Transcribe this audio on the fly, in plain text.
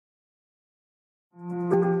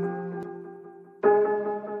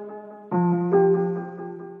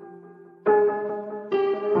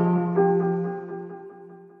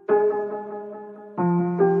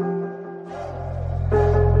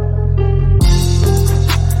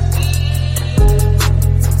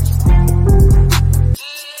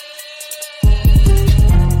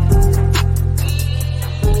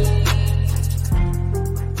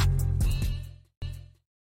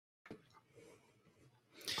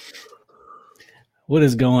What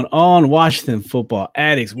is going on, Washington football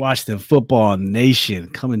addicts, Washington football nation,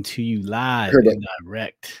 coming to you live and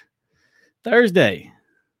direct. Thursday,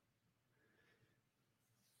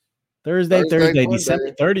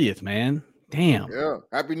 December 30th, man. Damn. Yeah.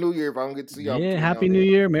 Happy New Year if I don't get to see y'all. Yeah, Happy New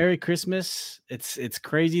Year. Merry Christmas. It's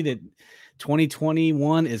crazy that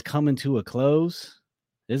 2021 is coming to a close,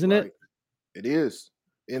 isn't it? It is.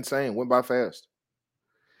 Insane. Went by fast.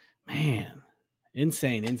 Man,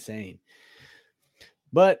 insane.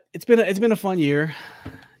 But it's been a fun year,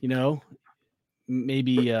 you know.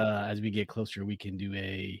 Maybe as we get closer, we can do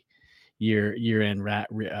a year-end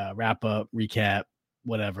wrap up, recap,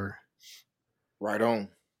 whatever. Right on. You know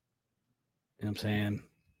what I'm saying?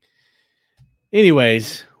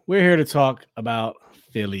 Anyways, we're here to talk about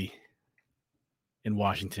Philly in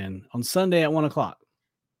Washington on Sunday at 1 o'clock.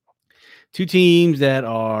 Two teams that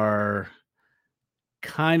are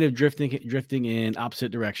kind of drifting in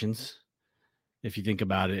opposite directions. If you think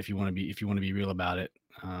about it, if you want to be real about it,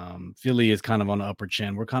 Philly is kind of on the upper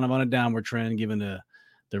trend. We're kind of on a downward trend given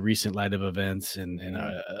the recent light of events and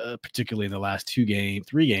particularly in the last three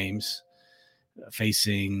games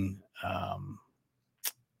facing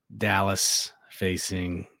Dallas,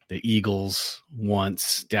 facing the Eagles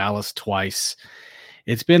once, Dallas twice.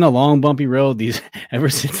 It's been a long, bumpy road. Ever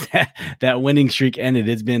since that winning streak ended,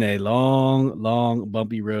 it's been a long,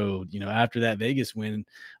 bumpy road. You know, after that Vegas win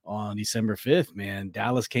on December 5th, man,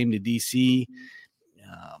 Dallas came to DC.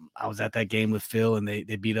 I was at that game with Phil, and they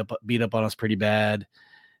beat up on us pretty bad.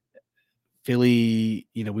 Philly,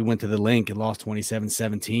 you know, we went to the Link and lost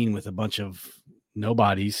 27-17 with a bunch of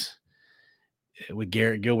nobodies with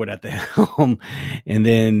Garrett Gilbert at the helm, and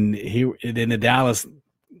then the Dallas.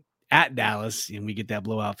 At Dallas, and we get that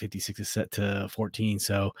blowout 56-14.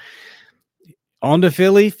 So on to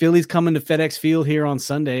Philly. Philly's coming to FedEx Field here on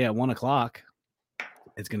Sunday at 1 o'clock.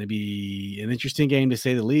 It's going to be an interesting game to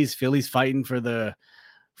say the least. Philly's fighting for their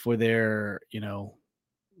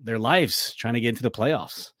lives, trying to get into the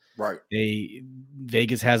playoffs. Right.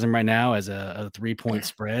 Vegas has them right now as a 3-point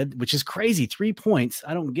spread, which is crazy. 3 points.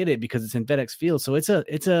 I don't get it because it's in FedEx Field. So it's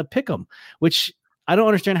a pick 'em, which I don't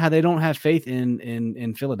understand how they don't have faith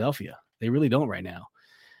in Philadelphia. They really don't right now.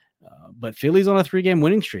 But Philly's on a 3-game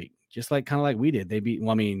winning streak, just kind of like we did. They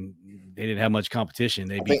didn't have much competition.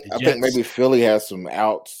 They beat the Jets. I think maybe Philly has some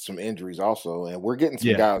injuries also, and we're getting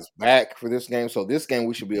some guys back for this game. So this game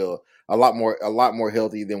we should be a lot more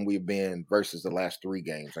healthy than we've been versus the last 3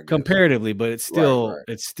 games. I guess. Comparatively, but it's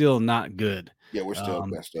still not good. Yeah, we're still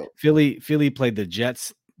messed up. Philly played the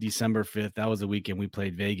Jets December 5th. That was the weekend we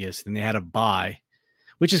played Vegas, and they had a bye,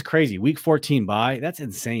 which is crazy. Week 14 bye. That's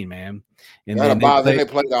insane, man. And then they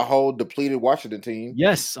played a whole depleted Washington team.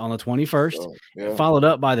 Yes, on the 21st. So, followed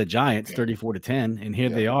up by the Giants, 34-10. And here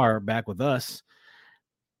they are back with us.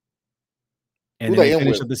 And they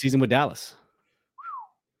finished up the season with Dallas.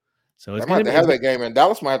 So it's going to have that game, and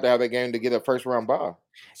Dallas might have to have that game to get a first round bye.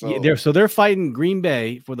 So they're fighting Green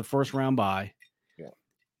Bay for the first round bye. Yeah.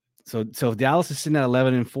 So if Dallas is sitting at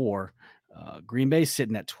 11-4. Green Bay's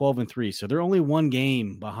sitting at 12-3, so they're only 1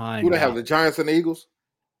 game behind. Who they have? The Giants and the Eagles?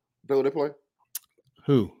 Who they play?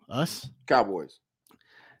 Who? Us? Cowboys.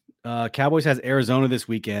 Cowboys has Arizona this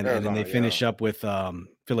weekend, and then they finish up with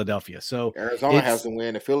Philadelphia. So Arizona has to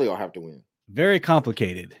win, and Philly will have to win. Very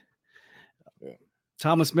complicated. Yeah.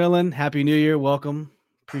 Thomas Millen, Happy New Year. Welcome.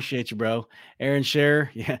 Appreciate you, bro. Aaron Scherer,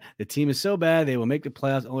 the team is so bad they will make the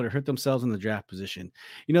playoffs only to hurt themselves in the draft position.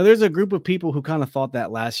 You know, there's a group of people who kind of thought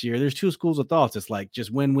that last year. There's 2 schools of thoughts. It's like just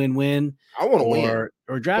win. I want to win.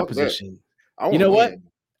 Or draft position. You know what?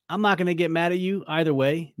 I'm not going to get mad at you either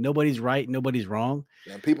way. Nobody's right. Nobody's wrong.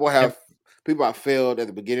 And people have failed at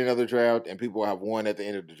the beginning of the draft, and people have won at the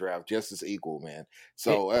end of the draft, just as equal, man.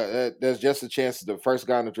 So there's just a chance of the first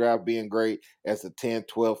guy in the draft being great as the 10th,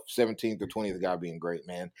 12th, 17th, or 20th guy being great,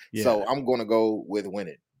 man. Yeah. So I'm going to go with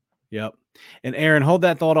winning. Yep. And Aaron, hold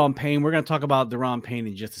that thought on Payne. We're going to talk about Daron Payne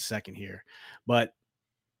in just a second here, but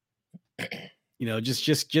you know,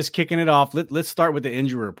 just kicking it off. Let's start with the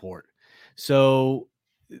injury report. So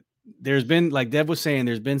there's been, like Dev was saying,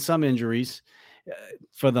 there's been some injuries.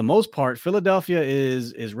 For the most part, Philadelphia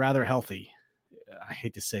is rather healthy. I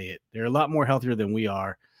hate to say it. They're a lot more healthier than we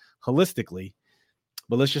are holistically.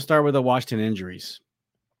 But let's just start with the Washington injuries.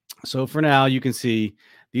 So for now, you can see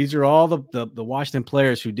these are all the Washington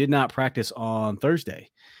players who did not practice on Thursday.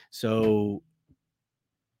 So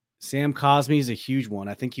Sam Cosmi is a huge one.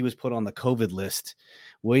 I think he was put on the COVID list.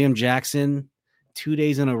 William Jackson, 2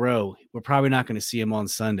 days in a row. We're probably not going to see him on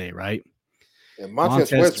Sunday, right? And Montez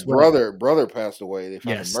Sweat's brother passed away. They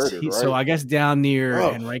found him murdered, right? So I guess down near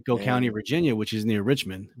Oh, Henrico man. County, Virginia, which is near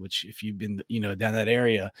Richmond, which if you've been, down that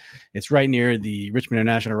area, it's right near the Richmond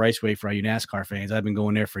International Raceway for all you NASCAR fans. I've been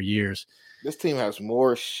going there for years. This team has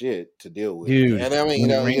more shit to deal with. Dude. And I mean,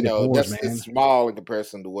 it's small in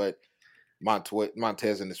comparison to what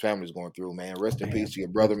Montez and his family is going through, man. Rest in peace to your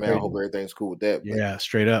brother, man. I hope everything's cool with that. Yeah,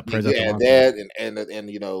 straight up. Yeah, that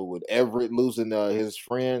and with Everett losing his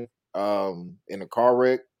friend in a car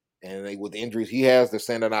wreck and with injuries he has, they're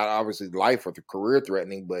saying they're not obviously life or career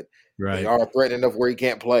threatening, but they are threatening enough where he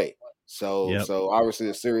can't play. So obviously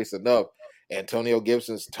it's serious enough. Antonio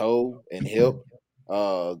Gibson's toe and hip,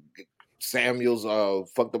 Samuel's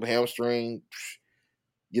fucked up hamstring.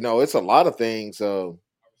 It's a lot of things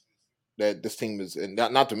that this team is, and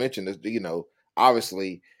not to mention this,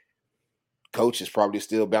 obviously coach is probably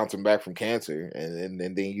still bouncing back from cancer, and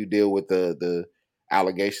then you deal with the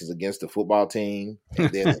allegations against the football team, and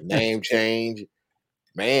then the name change.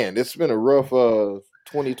 Man, this has been a rough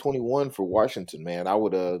 2021 for Washington, man. I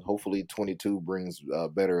would hopefully 22 brings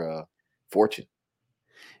better fortune.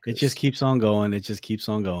 It just keeps on going.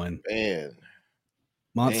 Man.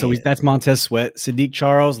 So that's Montez Sweat. Sadiq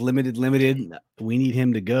Charles, limited. We need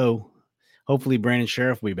him to go. Hopefully Brandon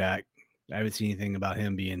Sheriff will be back. I haven't seen anything about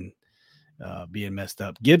him being messed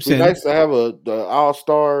up. Gibson. It's nice to have the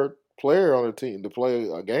all-star player on the team to play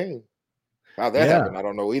a game. How that happened, I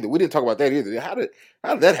don't know either. We didn't talk about that either. How did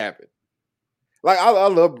that happen? Like I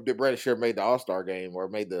love that Brandon Sheriff made the All-Star game or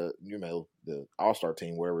made the the All-Star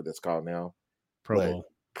team, whatever that's called now. Pro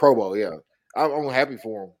Bowl, yeah. I'm happy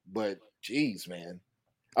for him, but geez, man.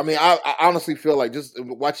 I mean, I honestly feel like just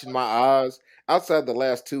watching my eyes outside the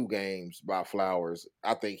last 2 games by Flowers,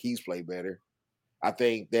 I think he's played better. I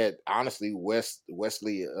think that honestly,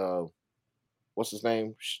 Wesley, what's his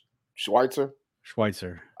name, Schweitzer.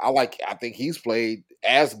 I think he's played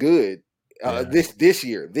as good this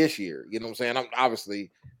year. You know what I'm saying? I'm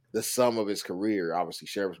obviously the sum of his career. Obviously,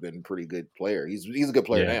 Sheriff's been a pretty good player. He's a good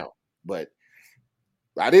player now, but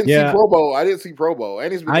I didn't see Pro Bowl.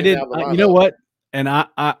 And he's been you know what? And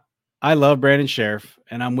I love Brandon Sheriff,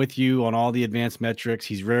 and I'm with you on all the advanced metrics.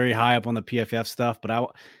 He's very high up on the PFF stuff,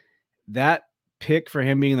 but that pick for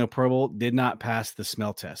him being in the Pro Bowl did not pass the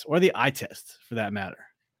smell test or the eye test for that matter.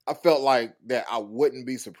 I felt like that I wouldn't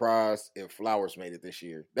be surprised if Flowers made it this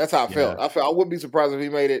year. That's how I felt. I wouldn't be surprised if he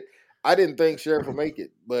made it. I didn't think Sheriff would make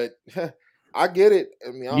it, but I get it.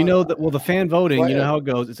 I mean, the fan voting, you know how it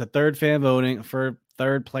goes. It's a third fan voting, for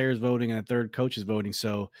third players voting, and a third coaches voting.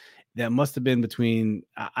 So that must have been between,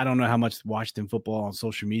 I don't know how much Washington football on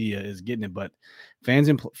social media is getting it, but fans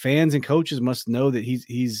and coaches must know that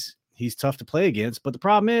he's tough to play against. But the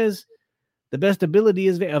problem is the best ability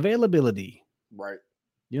is availability. Right.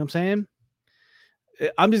 You know what I'm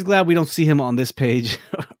saying? I'm just glad we don't see him on this page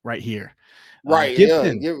right here. Right.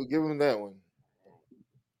 Gibson, give him that one.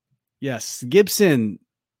 Yes. Gibson,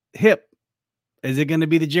 hip. Is it going to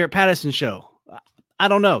be the Jarrett Patterson show? I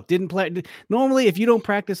don't know. Didn't play. Normally, if you don't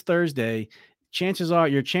practice Thursday, chances are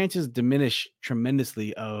your chances diminish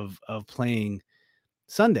tremendously of playing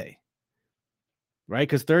Sunday. Right,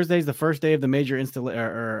 because Thursday is the first day of the major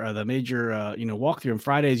the major walkthrough, and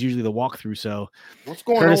Friday is usually the walkthrough. So, what's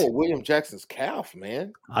going on with William Jackson's calf,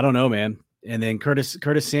 man? I don't know, man. And then Curtis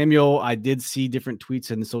Samuel, I did see different tweets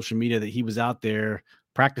in the social media that he was out there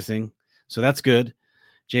practicing, so that's good.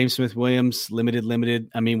 James Smith-Williams, limited.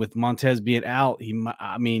 I mean, with Montez being out, he's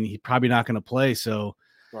probably not going to play. So,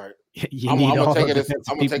 right. I'm gonna take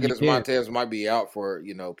it as Montez might be out for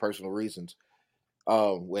personal reasons.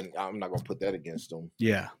 When I'm not gonna put that against him.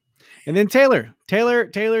 Yeah. And then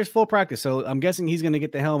Taylor's full practice. So I'm guessing he's gonna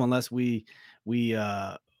get the helm unless we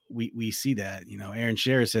see that. Aaron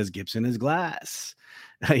Scherer says Gibson is glass.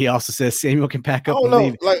 He also says Samuel can pack up and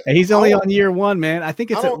leave. Like, he's only on year 1, man. I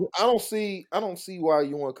think it's I don't see why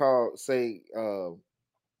you want to say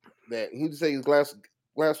that who'd you say his glass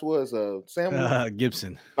was Samuel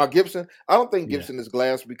Gibson. Gibson. I don't think Gibson is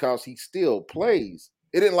glass because he still plays.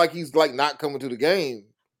 It isn't like he's like not coming to the game.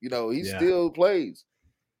 He still plays.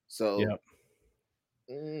 So,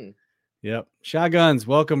 Yep. Shotguns.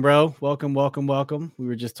 Welcome, bro. Welcome. We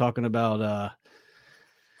were just talking about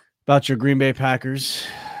your Green Bay Packers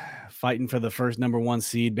fighting for the first number 1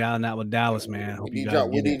 seed, battling out with Dallas, man. We need y'all to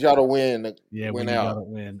win. We need y'all to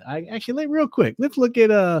win. I actually, real quick, let's look at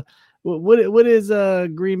what does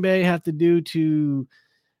Green Bay have to do to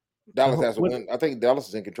Dallas has to win. I think Dallas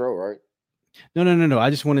is in control, right? No. I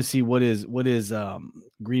just want to see what is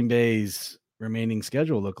Green Bay's remaining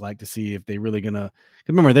schedule look like to see if they really gonna.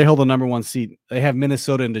 Remember, they hold the number 1 seat. They have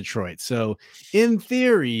Minnesota and Detroit. So in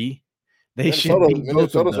theory, they should.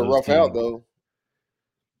 Minnesota's a rough out though.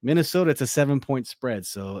 Minnesota, it's a 7-point spread,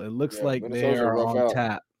 so it looks like they are on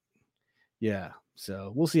tap. Yeah,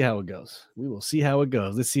 so we'll see how it goes. We will see how it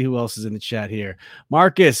goes. Let's see who else is in the chat here.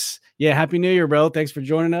 Marcus, yeah, Happy New Year, bro. Thanks for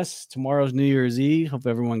joining us. Tomorrow's New Year's Eve. Hope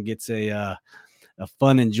everyone gets a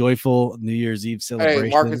fun and joyful New Year's Eve celebration. Hey,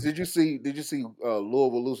 Marcus, did you see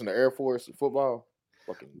Louisville losing to Air Force in football?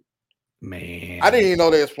 Fucking man, I didn't even know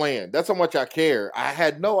they was playing. That's how much I care. I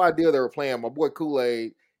had no idea they were playing. My boy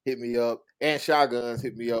Kool-Aid hit me up, and Shotguns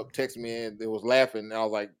hit me up, texted me, and they was laughing. And I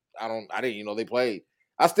was like, I didn't even know they played.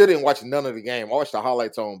 I still didn't watch none of the game. I watched the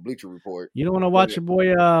highlights on Bleacher Report. You don't want to watch your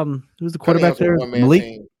boy, who's the quarterback there?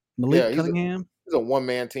 Malik Cunningham. He's a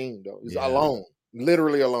one-man team, though. He's alone,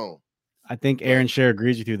 literally alone. I think Aaron Scher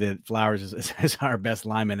agrees with you that Flowers is our best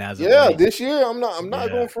lineman as of late. This year I'm not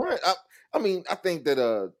going front. I mean, I think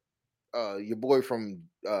that your boy from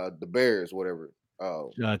the Bears, whatever,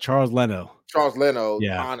 Charles Leno.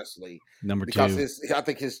 Yeah, honestly, number because 2. I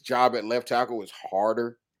think his job at left tackle was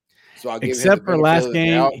harder. So I except for last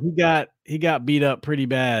game, he got beat up pretty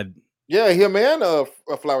bad. Yeah, him and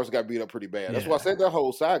Flowers got beat up pretty bad. That's why I said that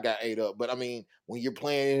whole side got ate up. But I mean, when you're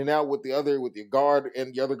playing in and out with your guard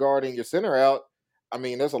and the other guard and your center out, I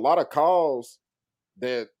mean, there's a lot of calls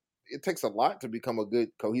that it takes a lot to become a good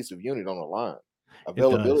cohesive unit on the line.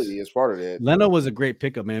 Availability is part of that. Leno was a great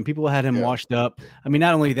pickup, man. People had him washed up. I mean,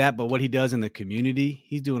 not only that, but what he does in the community,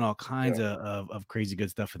 he's doing all kinds of crazy good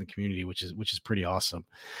stuff in the community, which is pretty awesome.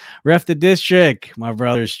 Ref the District, my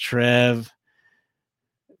brothers Trev,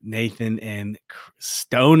 Nathan, and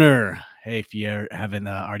Stoner. Hey, if you haven't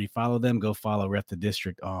already followed them, go follow Ref the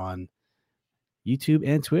District on YouTube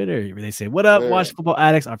and Twitter. They say, "What up, Watch Football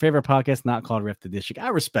Addicts? Our favorite podcast, not called Ref the District." I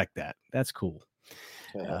respect that. That's cool.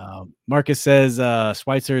 Marcus says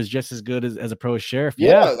Schweitzer is just as good as a pro sheriff.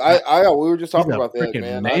 Yeah, we were just talking about that,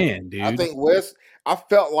 man. Dude, I think West. I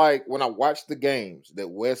felt like when I watched the games that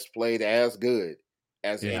West played as good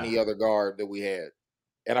as any other guard that we had,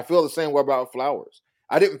 and I feel the same way about Flowers.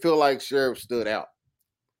 I didn't feel like Sheriff stood out.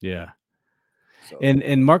 Yeah. So.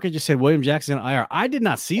 And Marcus just said William Jackson IR. I did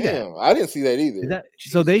not see that. I didn't see that either.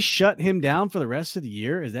 So they shut him down for the rest of the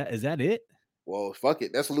year? Is that it? Well, fuck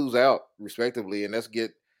it. Let's lose out respectively, and let's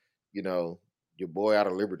get, your boy out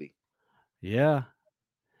of Liberty. Yeah.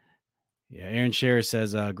 Yeah. Aaron Scher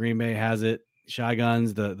says Green Bay has it. Shy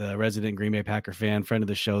Guns, the resident Green Bay Packer fan, friend of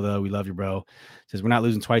the show, though. We love you, bro. Says we're not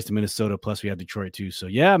losing twice to Minnesota. Plus, we have Detroit, too. So,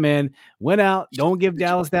 yeah, man. Went out. Don't give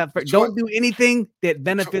Dallas that. Don't do anything that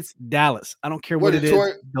benefits Dallas. I don't care what it is.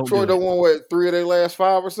 Detroit don't want, what, 3 of their last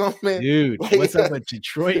 5 or something? Dude, what's up with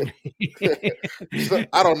Detroit? So,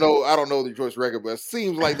 I don't know Detroit's record, but it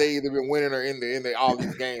seems like they either been winning or in all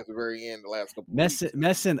these games at the very end the last couple weeks.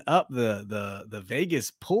 Messing up the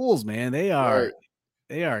Vegas pools, man. They are. Right.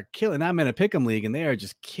 They are killing. I'm in a pick'em league, and they are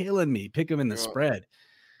just killing me. Pick'em in the spread.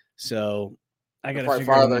 So I got to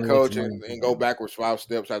fire their coach and go backwards 5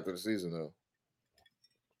 steps after the season, though.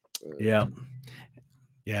 Yeah.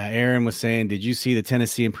 Aaron was saying, "Did you see the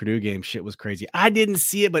Tennessee and Purdue game? Shit was crazy." I didn't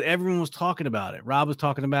see it, but everyone was talking about it. Rob was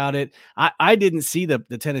talking about it. I didn't see the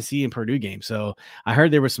Tennessee and Purdue game, so I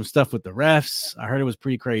heard there was some stuff with the refs. I heard it was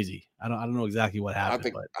pretty crazy. I don't know exactly what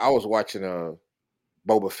happened. I was watching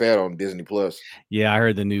Boba Fett on Disney Plus. Yeah, I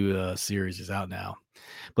heard the new series is out now.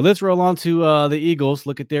 But let's roll on to the Eagles.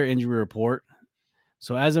 Look at their injury report.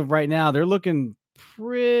 So as of right now, they're looking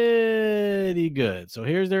pretty good. So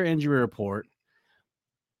here's their injury report.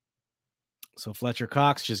 So Fletcher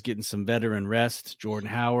Cox just getting some veteran rest. Jordan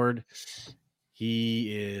Howard,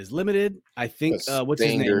 he is limited. I think what's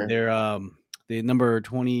his name? They're the number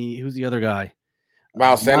 20. Who's the other guy?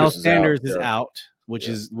 Miles Sanders is out. Which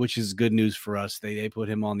is good news for us. They put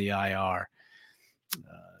him on the IR.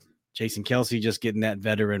 Jason Kelsey just getting that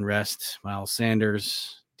veteran rest. Miles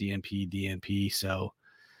Sanders, DNP. So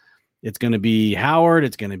it's going to be Howard,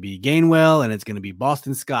 it's going to be Gainwell, and it's going to be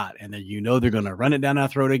Boston Scott. And then they're going to run it down our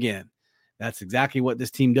throat again. That's exactly what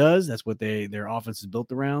this team does. That's what their offense is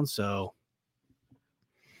built around. So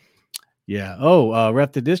yeah.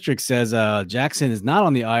 Ref the District says Jackson is not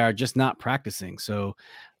on the IR, just not practicing. So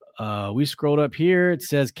we scrolled up here. It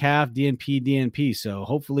says calf DNP. So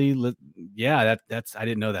hopefully, that's I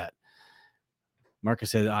didn't know that.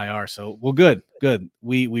 Marcus said IR. So good.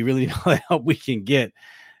 We really know the help we can get.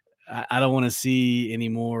 I don't want to see any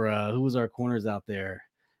more. Who was our corners out there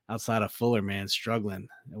outside of Fuller, man, struggling?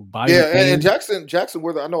 And Jackson.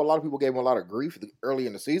 Whether I know a lot of people gave him a lot of grief early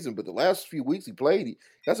in the season, but the last few weeks he played, he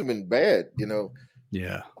hasn't been bad.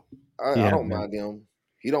 Yeah, I don't mind him.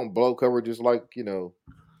 He don't blow coverages like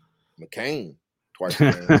McCain twice.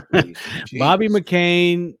 Bobby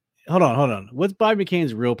McCain. Hold on. What's Bobby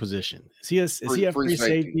McCain's real position? Is he a free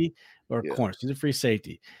safety? or corner. He's a free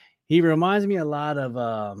safety. He reminds me a lot of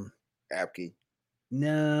Apke.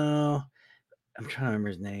 No, I'm trying to remember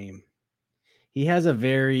his name. He has a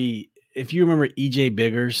very, if you remember EJ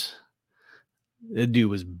Biggers, the dude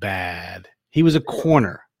was bad. He was a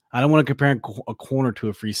corner. I don't want to compare a corner to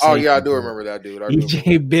a free safety. Oh yeah, I do remember that dude.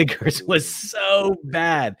 EJ Biggers was so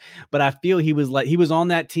bad, but I feel he was on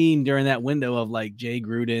that team during that window of like Jay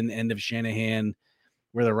Gruden, end of Shanahan,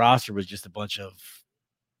 where the roster was just a bunch of,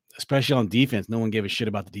 especially on defense, no one gave a shit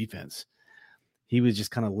about the defense. He was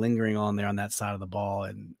just kind of lingering on there on that side of the ball,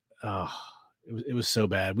 and it was so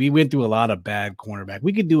bad. We went through a lot of bad cornerback.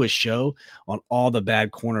 We could do a show on all the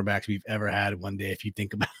bad cornerbacks we've ever had one day if you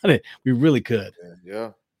think about it. We really could.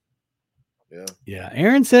 Yeah.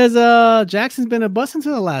 Aaron says Jackson's been a bust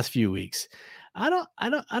until the last few weeks. I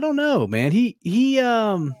don't know, man. He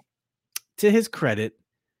to his credit,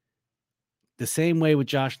 the same way with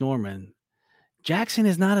Josh Norman, Jackson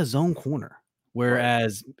is not a zone corner.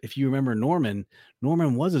 Whereas if you remember Norman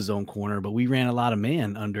was a zone corner, but we ran a lot of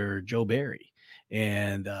man under Joe Barry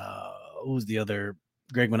and who was the other,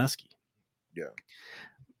 Greg Winuski. Yeah.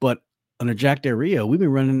 But under Jack Del Rio, we've been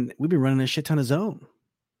running a shit ton of zone,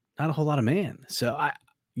 not a whole lot of man. So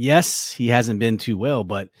yes, he hasn't been too well,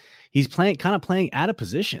 but he's playing out of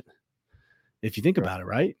position. If you think about it,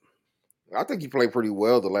 right? I think he played pretty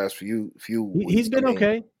well the last few weeks. He's been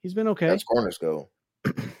okay. He's been okay. As corners go.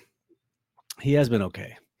 He has been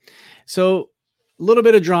okay. So a little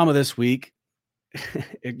bit of drama this week.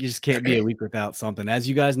 It just can't be a week without something. As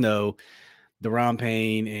you guys know, Daron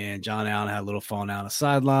Payne and John Allen had a little falling out on the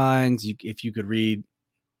sidelines. If you're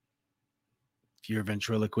a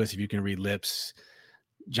ventriloquist, if you can read lips,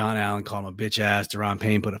 John Allen called him a bitch ass. Daron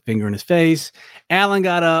Payne put a finger in his face. Allen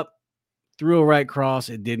got up, threw a right cross.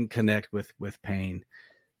 It didn't connect with Payne.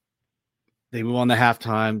 They move on to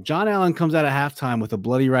halftime. John Allen comes out of halftime with a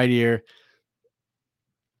bloody right ear.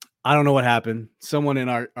 I don't know what happened. Someone in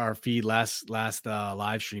our feed last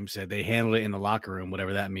live stream said they handled it in the locker room,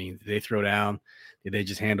 whatever that means. Did they throw down? Did they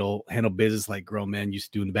just handle business like grown men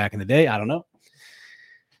used to do in the back in the day? I don't know.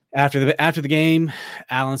 After the game,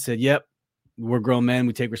 Allen said, "Yep, we're grown men.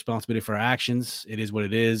 We take responsibility for our actions. It is what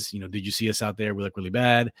it is. Did you see us out there? We look really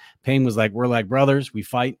bad." Payne was like, "We're like brothers. We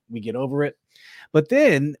fight. We get over it." But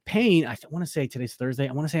then Payne, I want to say today's Thursday.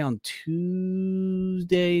 I want to say on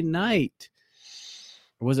Tuesday night,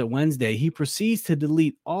 or was it Wednesday? He proceeds to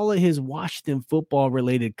delete all of his Washington football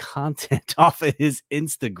related content off of his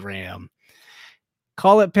Instagram.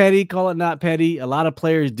 Call it petty, call it not petty. A lot of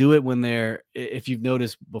players do it when if you've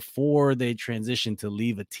noticed, before they transition to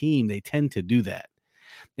leave a team, they tend to do that.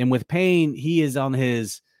 And with Payne, he is on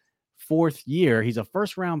his 4th year. He's a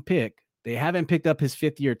first-round pick. They haven't picked up his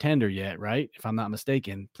 5th-year tender yet, right? If I'm not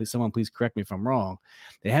mistaken. Someone please correct me if I'm wrong.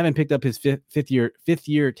 They haven't picked up his fifth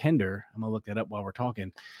year tender. I'm gonna look that up while we're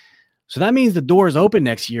talking. So that means the door is open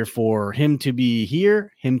next year for him to be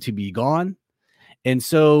here, him to be gone. And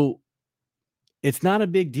so it's not a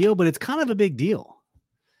big deal, but it's kind of a big deal.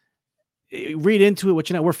 Read into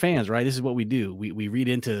it, we're fans, right? This is what we do. We read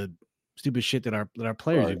into stupid shit that our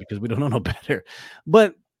players do because we don't know no better.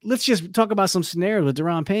 But let's just talk about some scenarios with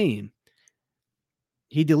Daron Payne.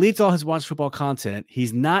 He deletes all his watch football content.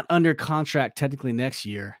 He's not under contract technically next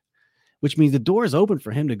year, which means the door is open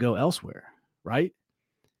for him to go elsewhere, right?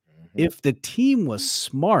 Mm-hmm. If the team was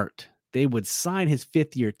smart, they would sign his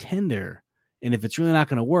 5th-year tender. And if it's really not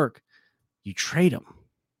going to work, you trade him.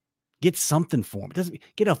 Get something for him. It doesn't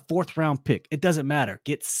get a 4th-round pick. It doesn't matter.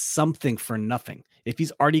 Get something for nothing. If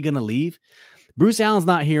he's already going to leave, Bruce Allen's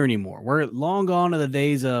not here anymore. We're long gone to the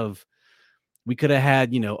days of we could have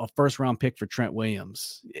had, a 1st-round pick for Trent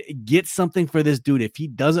Williams. Get something for this dude. If he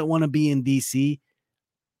doesn't want to be in DC,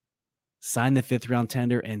 sign the 5th-round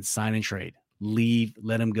tender and sign and trade. Leave,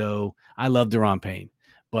 let him go. I love Daron Payne,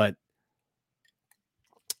 but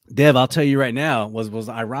Dev, I'll tell you right now, was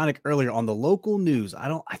ironic earlier on the local news.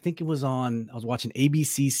 I was watching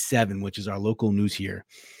ABC 7, which is our local news here.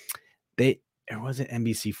 Or was it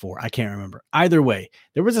NBC 4? I can't remember. Either way,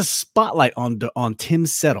 there was a spotlight on Tim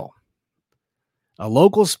Settle. A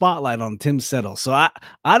local spotlight on Tim Settle. So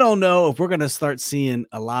I don't know if we're going to start seeing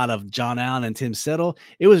a lot of John Allen and Tim Settle.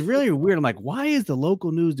 It was really weird. I'm like, why is the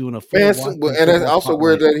local news doing a full and it's also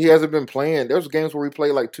weird that he hasn't been playing. There's games where he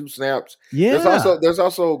played like 2 snaps. Yeah. There's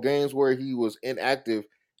also games where he was inactive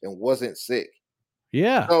and wasn't sick.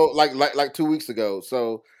 Yeah. So like 2 weeks ago.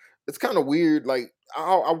 So it's kind of weird. Like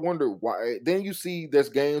I wonder why. Then you see there's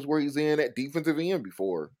games where he's in at defensive end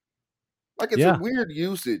before. Like it's a weird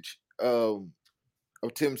usage of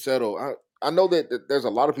Tim Settle. I know that there's a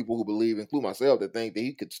lot of people who believe, including myself, that think that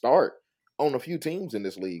he could start on a few teams in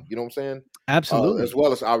this league. You know what I'm saying? Absolutely. As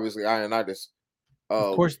well as obviously Ioannidis.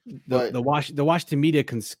 Of course, but the Washington media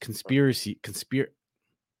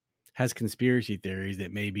has conspiracy theories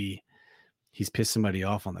that maybe he's pissed somebody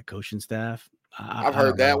off on the coaching staff. I've I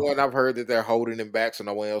heard don't that know. one. I've heard that they're holding him back so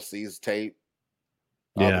no one else sees tape.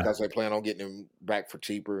 Yeah. Because they plan on getting him back for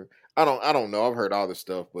cheaper. I don't know. I've heard all this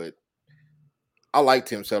stuff, but I like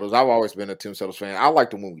Tim Settles. I've always been a Tim Settles fan. I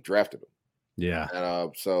liked him when we drafted him. Yeah. And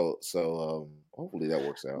hopefully that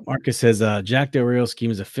works out. Marcus says Jack Del Rio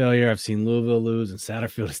scheme is a failure. I've seen Louisville lose, and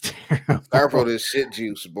Satterfield is terrible. Satterfield is shit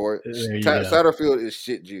juice, boy. Satterfield is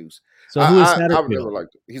shit juice. So who is Satterfield? I've never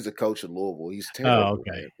liked him. He's a coach at Louisville. He's terrible. Oh,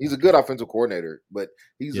 okay. Man. He's a good offensive coordinator, but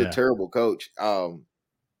he's a terrible coach.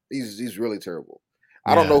 He's really terrible.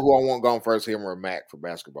 I don't know who I want gone first, him or Mac for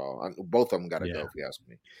basketball. Both of them got to go, if you ask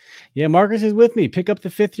me. Yeah, Marcus is with me. Pick up the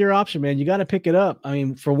 5th-year option, man. You got to pick it up. I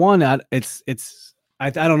mean, for one, I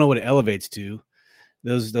don't know what it elevates to.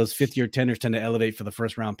 Those 5th-year tenders tend to elevate for the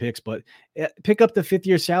first-round picks, but pick up the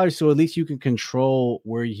 5th-year salary so at least you can control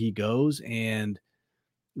where he goes and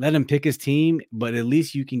let him pick his team, but at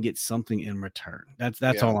least you can get something in return.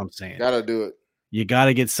 That's all I'm saying. Got to do it. You got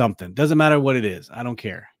to get something. Doesn't matter what it is. I don't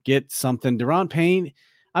care. Get something. Daron Payne.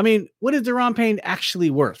 I mean, what is Daron Payne actually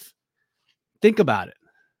worth? Think about it.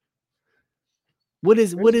 What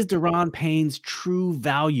is Daron Payne's true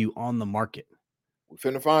value on the market? We're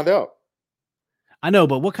finna find out. I know,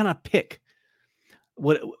 but what kind of pick?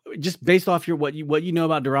 What just based off what you know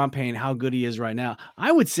about Daron Payne, how good he is right now?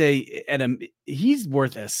 I would say he's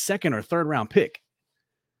worth a 2nd or 3rd round pick.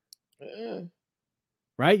 Yeah.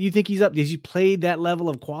 Right? You think he's up? Has he played that level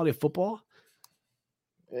of quality of football?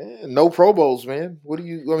 Yeah, no Pro Bowls, man. What do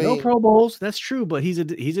you? No Pro Bowls. That's true, but he's a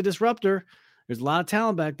disruptor. There's a lot of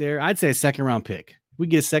talent back there. I'd say a 2nd round pick. We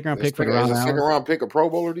get a 2nd round pick for Daron. Is a 2nd round pick a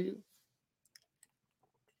Pro Bowler to you?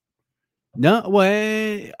 No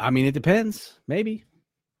way. I mean, it depends. Maybe.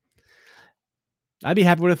 I'd be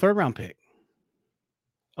happy with a 3rd round pick.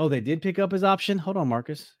 Oh, they did pick up his option. Hold on,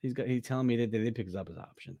 Marcus. He's telling me that they did pick up his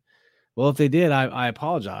option. Well, if they did, I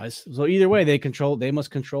apologize. So either way, they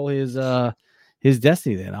must control his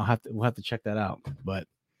destiny. Then we'll have to check that out. But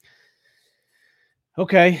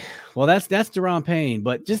okay, well that's Daron Payne.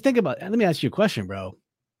 But just think about. Let me ask you a question, bro.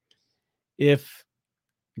 If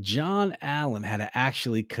John Allen had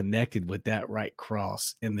actually connected with that right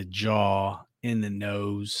cross in the jaw, in the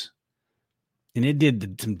nose, and it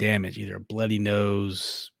did some damage, either a bloody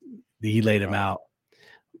nose, he laid him out.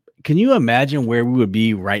 Can you imagine where we would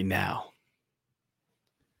be right now?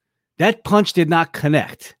 That punch did not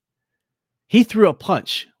connect. He threw a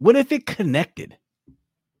punch. What if it connected?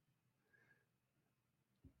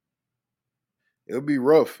 It would be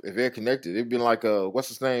rough if it connected. It'd be like what's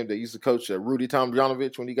his name that used to coach Rudy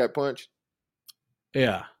Tomjanovich when he got punched?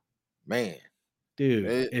 Yeah. Man. Dude,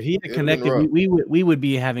 if he had connected, we would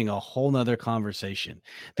be having a whole nother conversation.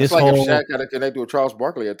 It's like if Shaq had connected with Charles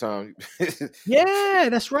Barkley at times. Yeah,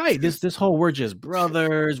 that's right. This whole we're just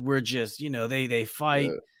brothers. We're just, they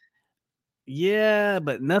fight. Yeah,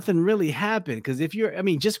 but nothing really happened. Because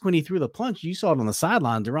just when he threw the punch, you saw it on the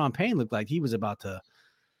sideline. Daron Payne looked like he was about to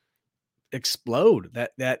explode.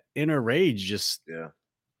 That inner rage just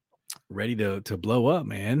ready to blow up,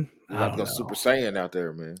 man. I don't know. Super Saiyan out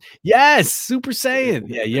there, man. Yes, Super Saiyan.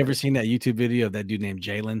 Yeah, you ever seen that YouTube video of that dude named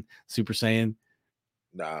Jalen Super Saiyan?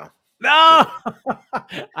 Nah. No,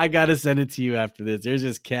 I gotta send it to you after this. There's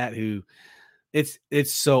this cat who it's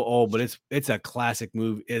so old, but it's a classic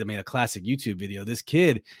movie. I mean, a classic YouTube video. This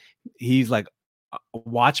kid, he's like,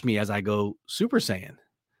 watch me as I go Super Saiyan.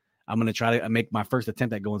 I'm gonna try to make my first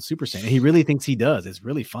attempt at going Super Saiyan. And he really thinks he does. It's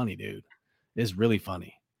really funny, dude. It's really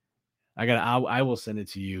funny. I will send it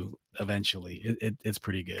to you eventually. It's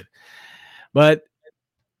pretty good. But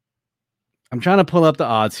I'm trying to pull up the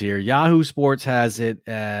odds here. Yahoo Sports has it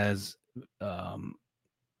as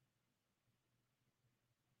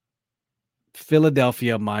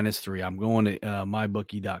Philadelphia -3. I'm going to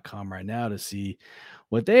mybookie.com right now to see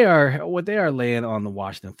what they are laying on the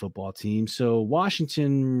Washington football team. So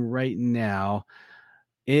Washington right now,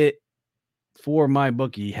 it for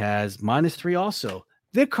MyBookie has -3 also.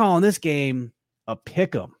 They're calling this game a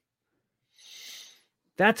pick 'em.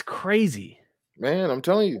 That's crazy. Man, I'm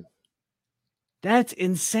telling you. That's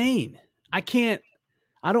insane. I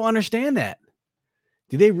don't understand that.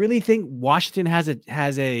 Do they really think Washington has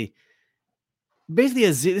a basically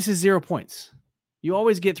this is 0 points? You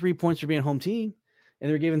always get 3 points for being home team,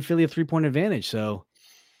 and they're giving Philly a 3-point advantage. So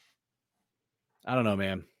I don't know,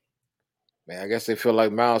 man. Man, I guess they feel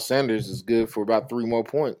like Miles Sanders is good for about 3 more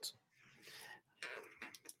points.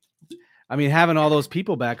 I mean, having all those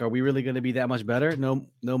people back, are we really going to be that much better? No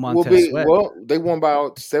Montez Sweat. Well, they won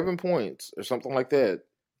about 7 points or something like that,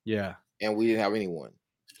 Yeah. and we didn't have anyone.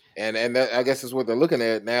 And that, I guess, is what they're looking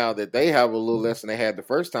at now, that they have a little less than they had the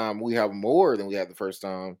first time. We have more than we had the first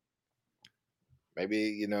time.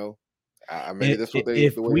 Maybe, maybe that's what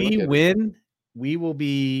If the way they we look at it. win, we will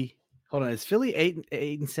be. Hold on, is Philly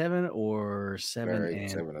 8-7 or 7 They're and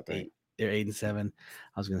 8-7, I think. 8? They're 8-7.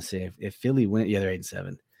 I was gonna say if Philly win, yeah, they're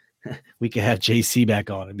 8-7. We could have JC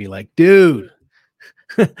back on and be like, dude,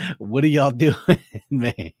 what are y'all doing,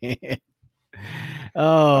 man?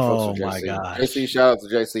 Oh my gosh. JC, shout out to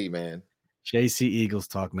JC, man. JC Eagles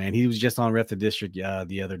talk, man. He was just on Ref the District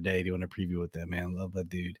the other day doing a preview with that, man. Love that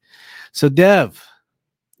dude. So Dev,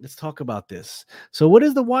 let's talk about this. So what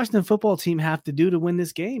does the Washington football team have to do to win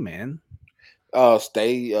this game, man?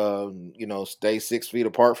 Stay 6 feet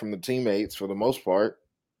apart from the teammates for the most part.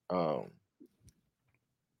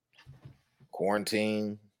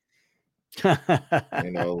 Quarantine.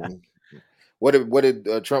 What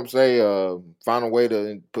did Trump say? Find a way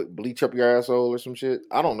to put bleach up your asshole or some shit.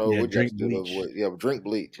 I don't know. Yeah, what drink bleach. Drink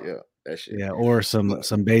bleach. Yeah, that shit. Yeah, or some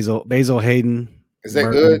Basil Hayden. Is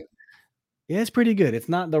that good? Yeah, it's pretty good. It's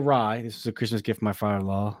not the rye. This is a Christmas gift from my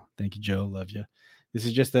father-in-law. Thank you, Joe. Love you. This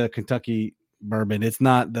is just a Kentucky bourbon. It's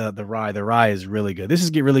not the rye. The rye is really good. This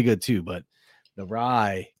is really good too, but the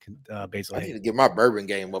rye, Basil Hayden. I need to get my bourbon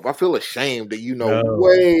game up. I feel ashamed that you know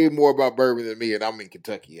way more about bourbon than me, and I'm in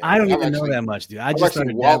Kentucky. I don't even know that much, dude. I've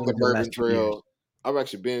actually walked the bourbon trail. I've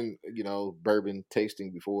actually been, bourbon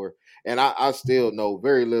tasting before, and I still know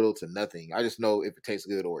very little to nothing. I just know if it tastes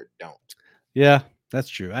good or it don't. Yeah, that's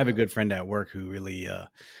true. I have a good friend at work who really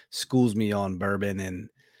schools me on bourbon and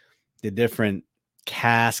the different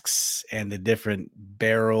casks and the different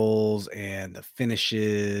barrels and the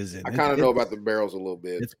finishes. And I kind of know about the barrels a little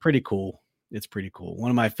bit. It's pretty cool.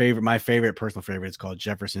 One of my favorite personal favorites, called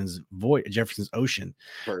Jefferson's Ocean,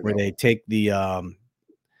 where they take the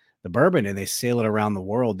bourbon and they sail it around the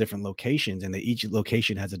world, different locations, and each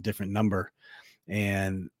location has a different number.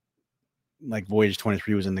 And like Voyage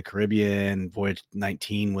 23 was in the Caribbean, Voyage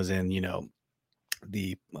 19 was in,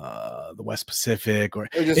 the West Pacific, or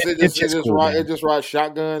it just rides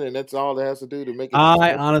shotgun, and that's all it has to do to make it.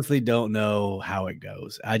 I honestly don't know how it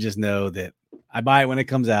goes. I just know that I buy it when it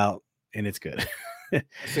comes out, and it's good. That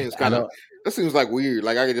seems like weird.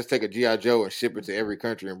 Like I could just take a G.I. Joe and ship it to every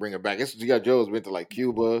country and bring it back. It's G.I. Joe's been to like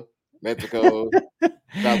Cuba, Mexico,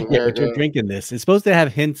 South America. Yeah, but you're drinking this. It's supposed to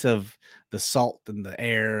have hints of the salt in the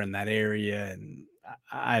air in that area, and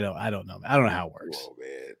I don't know. I don't know how it works. Whoa,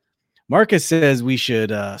 man. Marcus says we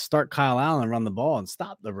should start Kyle Allen, run the ball, and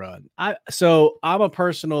stop the run. I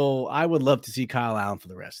would love to see Kyle Allen for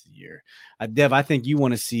the rest of the year. Dev, I think you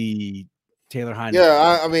want to see Taylor Heineke.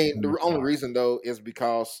 Yeah, I mean, the only reason though is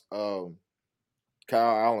because Kyle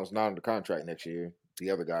Allen's not under contract next year. The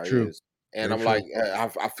other guy is, and I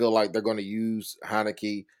feel like they're going to use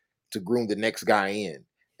Heineke to groom the next guy in.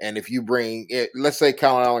 And if you bring it, let's say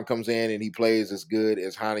Kyle Allen comes in and he plays as good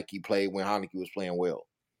as Heineke played when Heineke was playing well.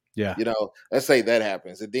 Yeah. Let's say that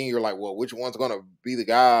happens. And then you're like, well, which one's going to be the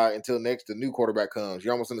guy until the new quarterback comes?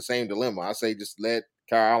 You're almost in the same dilemma. I say just let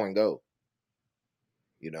Kyle Allen go.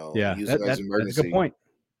 Yeah, use it as an emergency. That's a good point.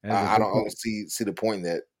 I don't see the point in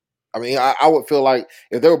that. I mean, I would feel like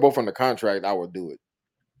if they were both under contract, I would do it.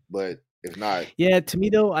 But if not. Yeah, to me,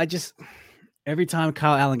 though, every time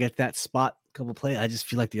Kyle Allen gets that spot couple plays, I just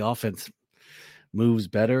feel like the offense moves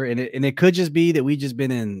better. And it could just be that we just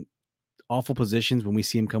been in awful positions when we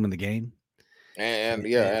see him come in the game.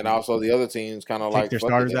 And also the other teams kind of like their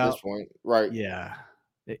starters at this point. Right. Yeah.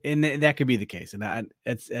 And that could be the case. And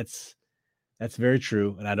that's very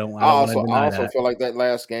true. And I also feel like that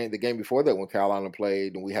last game, the game before that, when Kyle Allen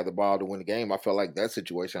played and we had the ball to win the game, I felt like that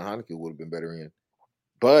situation Heineke would have been better in.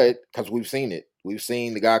 But because we've seen it, we've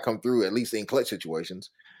seen the guy come through at least in clutch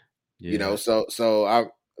situations. Yeah. So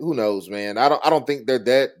who knows, man? I don't think they're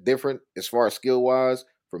that different as far as skill wise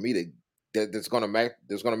for me that's going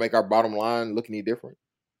to make our bottom line look any different.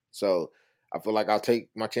 So I feel like I'll take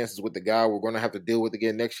my chances with the guy we're going to have to deal with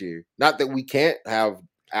again next year. Not that we can't have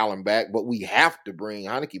Allen back, but we have to bring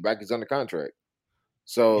Heineke back. He's under contract.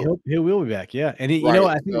 So he will be back, yeah. And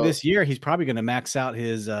I think this year he's probably going to max out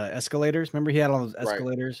his escalators. Remember, he had all those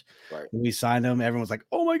escalators. Right. When we signed him, everyone was like,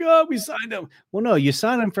 "Oh my god, we signed him!" Well, no, you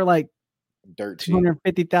signed him for like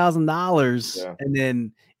 $250,000, and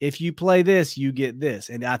then if you play this, you get this.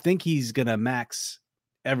 And I think he's going to max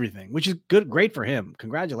everything, which is great for him.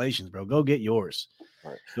 Congratulations, bro. Go get yours.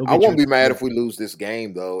 Right. I won't be mad if we lose this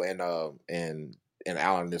game though, and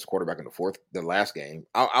Allen, this quarterback in the last game.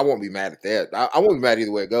 I won't be mad at that. I won't be mad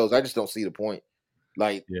either way it goes. I just don't see the point.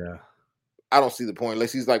 Like, yeah, I don't see the point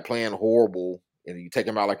unless he's like playing horrible and you take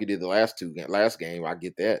him out like you did the last game. I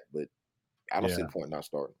get that, but I don't see Yeah. the point in not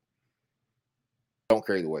starting. Don't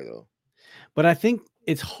carry the way though. But I think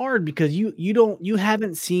it's hard because you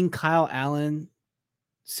haven't seen Kyle Allen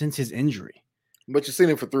since his injury. But you've seen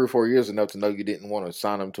him for 3 or 4 years enough to know you didn't want to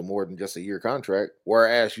sign him to more than just a year contract,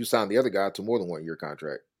 whereas you signed the other guy to more than 1 year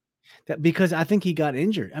contract. That because I think he got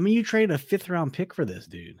injured. I mean, you traded a 5th round pick for this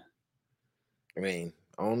dude. I mean,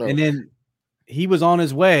 I don't know. And then he was on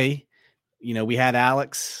his way. You know, we had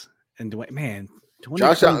Alex and Dwayne. Man,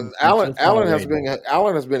 Josh Allen has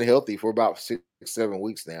been been healthy for about 6-7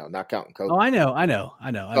 weeks now, not counting COVID. Oh, I know.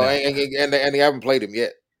 So, and they haven't played him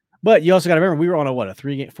yet. But you also got to remember we were on a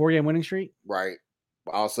 4-game winning streak, right?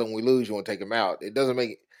 All of a sudden we lose, you want to take him out. It doesn't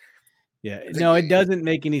make. Yeah, no, it doesn't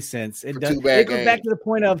make any sense. It does. It goes back to the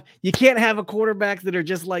point of you can't have a quarterbacks that are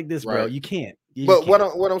just like this, bro. You can't. But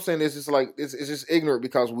what I'm saying is, just like it's just ignorant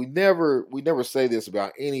because we never say this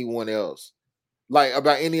about anyone else, like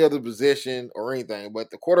about any other position or anything.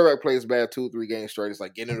 But the quarterback plays bad 2 or 3 games straight. It's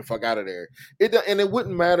like getting the fuck out of there. And it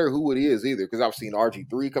wouldn't matter who it is either, because I've seen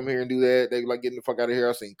RG3 come here and do that. They like getting the fuck out of here.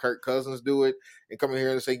 I've seen Kirk Cousins do it and come in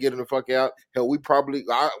here and say getting the fuck out. Hell,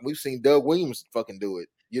 we've seen Doug Williams fucking do it.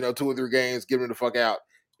 2 or 3 games, get him the fuck out.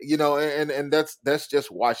 And that's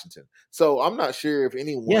just Washington. So I'm not sure if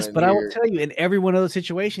anyone. Yes, but I will tell you, in every one of those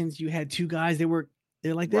situations, you had 2 guys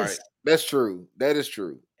they're like this. Right. That's true. That is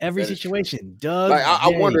true. Every situation, Doug. Like I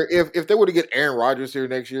wonder if they were to get Aaron Rodgers here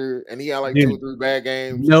next year and he had like 2 or 3 bad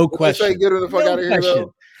games. No question. Say get him the fuck out of here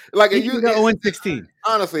though. Like if you go 0-16.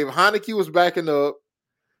 Honestly, if Heineke was backing up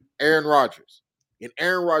Aaron Rodgers and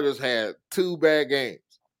Aaron Rodgers had 2 bad games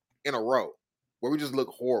in a row where we just look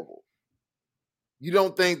horrible, you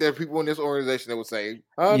don't think that people in this organization that would say,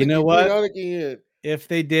 you know what? If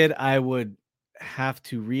they did, I would have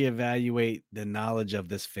to reevaluate the knowledge of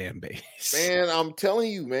this fan base. Man, I'm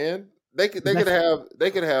telling you, man, they could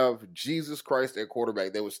have Jesus Christ at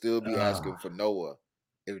quarterback. They would still be asking for Noah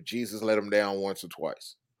if Jesus let them down once or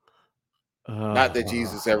twice. Not that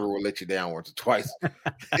Jesus ever will let you down once or twice.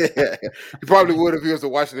 He probably would if he was a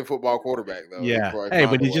Washington football quarterback, though. Yeah. Hey,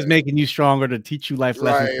 but he's just making you stronger to teach you life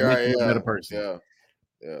lessons to make you a better person. Yeah.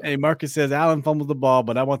 Yeah. Hey, Marcus says Allen fumbles the ball,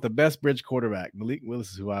 but I want the best bridge quarterback. Malik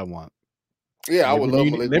Willis is who I want. Yeah, I would love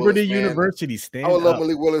Malik Willis. Liberty University, stand I would love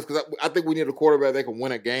Malik Willis because I think we need a quarterback that can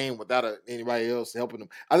win a game without anybody else helping them.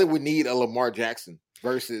 I think we need a Lamar Jackson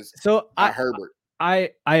versus Herbert.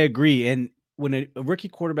 I agree. And when a rookie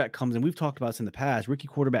quarterback comes in, we've talked about this in the past, rookie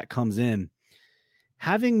quarterback comes in,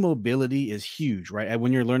 having mobility is huge, right?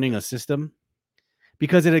 When you're learning a system,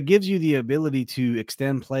 because it gives you the ability to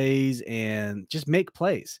extend plays and just make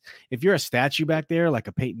plays. If you're a statue back there, like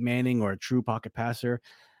a Peyton Manning or a true pocket passer,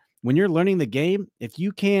 when you're learning the game, if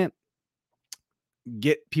you can't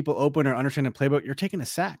get people open or understand the playbook, you're taking a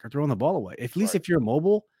sack or throwing the ball away. At least if you're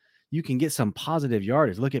mobile, you can get some positive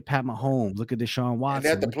yardage. Look at Pat Mahomes. Look at Deshaun Watson. And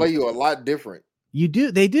they have to play you a lot different. You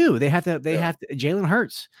do. They do. They have to. Jalen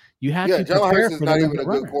Hurts. You have to. Jalen Hurts is not even a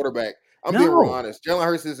good quarterback. I'm being real honest. Jalen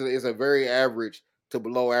Hurts is a very average to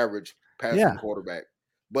below average passing quarterback.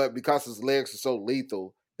 But because his legs are so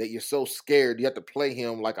lethal that you're so scared, you have to play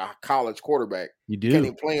him like a college quarterback. You do. You can't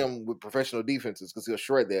even play him with professional defenses because he'll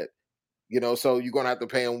shred that. So you're going to have to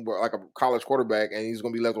pay him like a college quarterback, and he's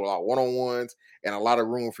going to be left with a lot of one-on-ones and a lot of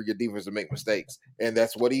room for your defense to make mistakes. And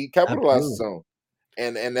that's what he capitalizes on.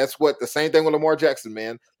 And that's what the same thing with Lamar Jackson,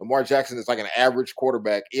 man. Lamar Jackson is like an average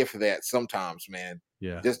quarterback, if that, sometimes, man.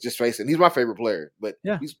 Yeah. Just face it. He's my favorite player, but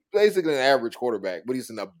he's basically an average quarterback, but he's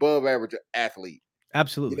an above average athlete.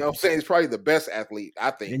 Absolutely. You know what I'm saying? He's probably the best athlete,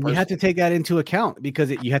 I think. And you have to take that into account because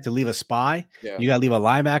you have to leave a spy. Yeah. You got to leave a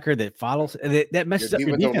linebacker that follows. And that messes up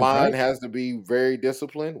your defense. The line has to be very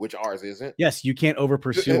disciplined, which ours isn't. Yes, you can't over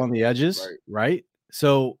pursue on the edges, right?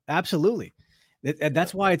 So absolutely.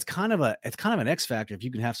 That's why it's kind of an X factor if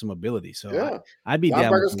you can have some ability. So I'd be down.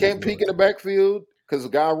 Linebackers can't peek in the backfield because the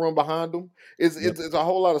guy run behind them. It's a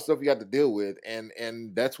whole lot of stuff you got to deal with,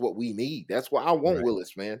 and that's what we need. That's why I want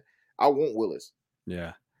Willis, man. I want Willis.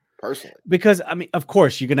 Yeah, personally, because I mean, of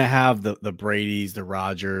course, you're gonna have the Bradys, the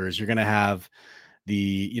Rodgers. You're gonna have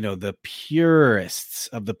the purists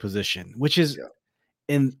of the position, which is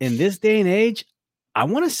in this day and age. I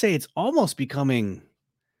want to say it's almost becoming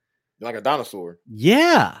like a dinosaur.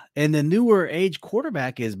 Yeah. And the newer age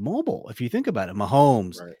quarterback is mobile. If you think about it,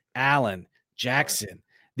 Mahomes, Allen, Jackson,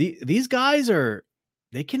 these guys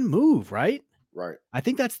they can move, right? Right. I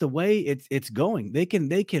think that's the way it's going. They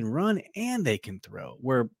can run and they can throw.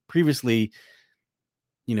 Where previously,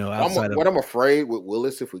 outside what I'm afraid with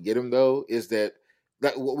Willis, if we get him though, is that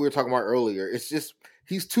what we were talking about earlier, it's just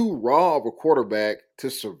he's too raw of a quarterback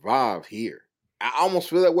to survive here. I almost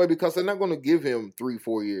feel that way because they're not going to give him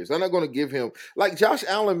 3-4 years. They're not going to give him like Josh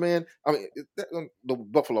Allen, man. I mean, the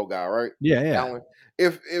Buffalo guy, right? Yeah. Allen.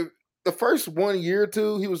 If the first 1 year or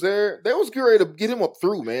two he was there, they was ready to get him up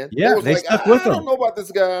through, man. Yeah, they was they like, stuck with I him. don't know about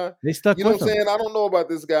this guy. They stuck You know with what I'm him. saying? I don't know about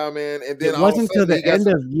this guy, man. And then It wasn't until the end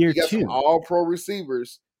of year he got 2. some all-pro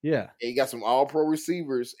receivers. Yeah, And he got some all-pro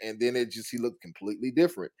receivers, and then he looked completely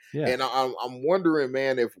different. yeah. And I'm wondering,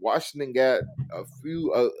 man, if Washington got a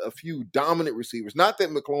few dominant receivers. Not that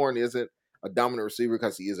McLaurin isn't a dominant receiver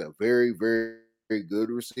because he is a very, very, very good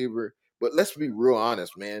receiver. But let's be real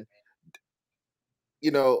honest, man. You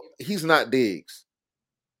know, he's not Diggs,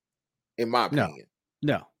 in my opinion.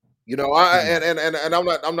 No. You know, and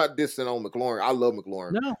I'm not dissing on McLaurin. I love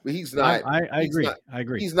McLaurin, No, but he's not. I agree. I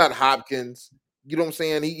agree. He's not Hopkins. You know what I'm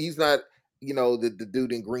saying? He's not. You know, the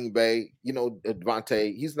dude in Green Bay. You know,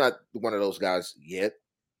 Devontae. He's not one of those guys yet.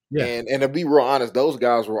 Yeah. And to be real honest, those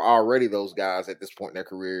guys were already those guys at this point in their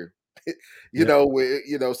career.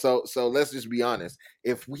 So let's just be honest.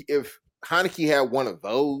 If Heineke had one of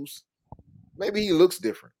those, maybe he looks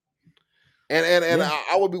different. And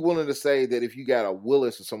I would be willing to say that if you got a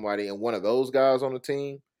Willis or somebody and one of those guys on the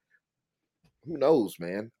team, who knows,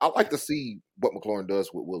 man? I'd like to see what McLaurin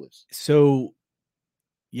does with Willis. So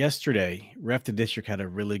yesterday, Ref the District had a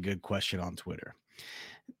really good question on Twitter.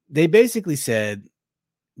 They basically said,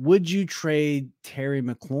 would you trade Terry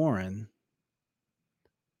McLaurin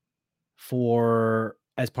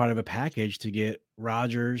as part of a package to get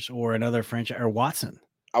Rodgers or another franchise or Watson?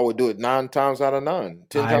 I would do it 9 times out of 9,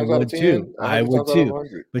 10 times out of 10. I would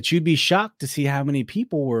too. But you'd be shocked to see how many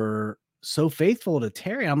people were so faithful to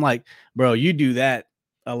Terry. I'm like, bro, you do that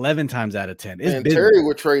 11 times out of 10. And Terry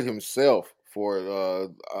would trade himself for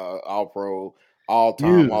all-pro,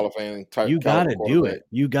 all-time Hall of Fame type. You got to do it.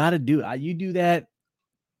 You got to do it. You do that.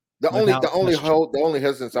 The only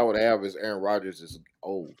hesitance I would have is Aaron Rodgers is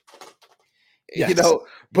old. Yes. You know,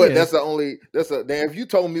 but that's if you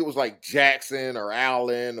told me it was like Jackson or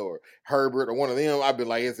Allen or Herbert or one of them, I'd be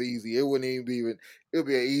like, it's easy. It wouldn't even be it would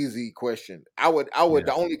be an easy question. I would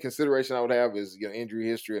the only consideration I would have is injury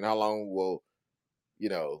history and how long will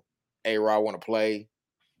A-Rod want to play.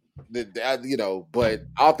 But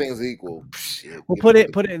all things equal. Shit, well, put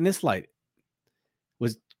it in this light.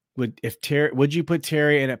 Would you put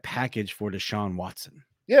Terry in a package for Deshaun Watson?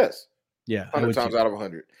 Yes. Yeah, 100 times out of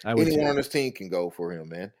 100. Anyone on this team can go for him,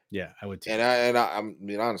 man. Yeah, I would too. And I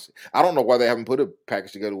mean, honestly, I don't know why they haven't put a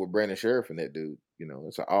package together with Brandon Sheriff and that dude.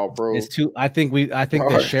 It's an all-pro. It's too. I think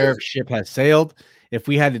the Sheriff ship has sailed. If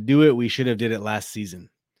we had to do it, we should have did it last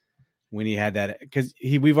season when he had that, because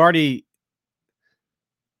we've already.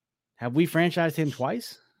 Have we franchised him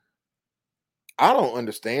twice? I don't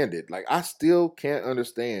understand it. Like, I still can't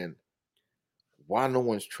understand why no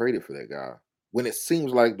one's traded for that guy. When it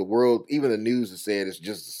seems like the world, even the news has said it's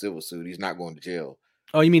just a civil suit. He's not going to jail.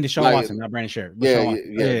 Oh, you mean Deshaun Watson, not Brandon Sheriff?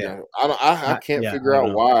 Yeah. I can't figure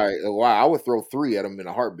out why. I would throw 3 at him in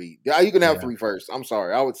a heartbeat. Yeah, you can have 3 first. I'm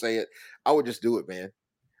sorry. I would say it. I would just do it, man.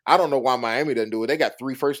 I don't know why Miami doesn't do it. They got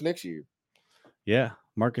 3 first next year. Yeah.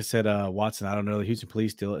 Marcus said Watson. I don't know. The Houston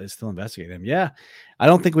police is still investigating him. Yeah. I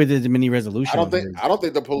don't think we did a mini resolution. I don't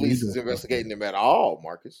think the police is investigating him at all,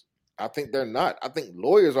 Marcus. I think they're not. I think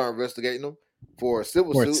lawyers are investigating them for a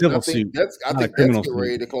civil suit. I think that's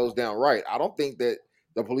ready to close down right. I don't think that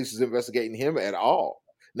the police is investigating him at all.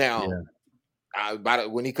 Now,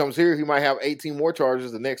 when he comes here, he might have 18 more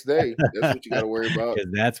charges the next day. That's what you got to worry about.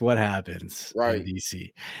 Because that's what happens in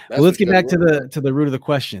DC. Well, let's get back to the root of the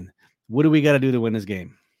question. What do we got to do to win this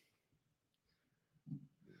game?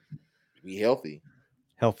 Be healthy.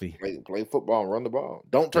 Play football and run the ball.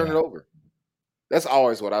 Don't turn it over. That's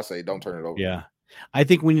always what I say. Don't turn it over. Yeah. I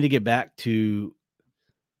think we need to get back to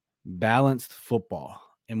balanced football.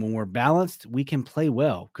 And when we're balanced, we can play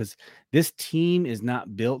well, because this team is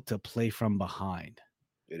not built to play from behind.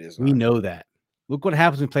 It is. We know that. Look what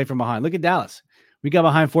happens when we play from behind. Look at Dallas. We got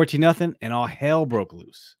behind 14-0 and all hell broke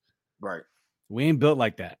loose. Right. We ain't built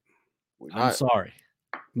like that. I'm sorry.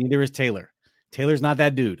 Neither is Taylor. Taylor's not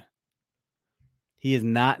that dude. He is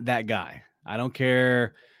not that guy. I don't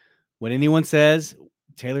care what anyone says.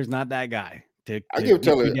 Taylor's not that guy. I give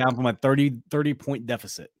Taylor down from a 30-point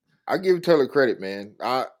deficit. I give Taylor credit, man.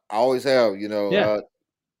 I always have.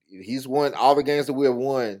 He's won all the games that we have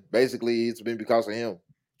won. Basically, it's been because of him.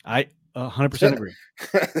 I 100% agree.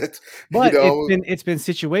 But it's been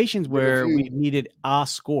situations where we needed a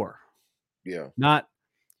score. Yeah. Not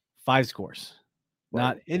 5 scores.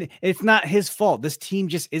 Right. It's not his fault. This team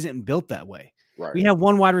just isn't built that way. Right. We have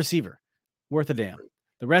 1 wide receiver worth a damn.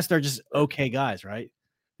 The rest are just okay guys, right?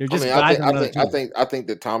 They're I just mean, guys on another team. I think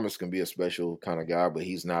that Thomas can be a special kind of guy, but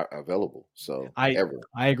he's not available. So I ever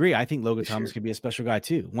I agree. I think Logan this Thomas year. could be a special guy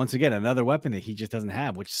too. Once again, another weapon that he just doesn't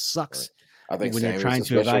have, which Right. sucks I think when you're Samuel's trying a to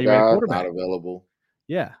special evaluate a guy, not quarterback. available.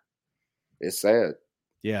 Yeah. It's sad.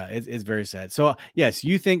 Yeah, it's very sad. So yes,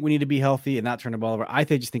 you think we need to be healthy and not turn the ball over. I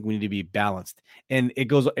just think we need to be balanced. And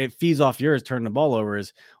it feeds off yours turning the ball over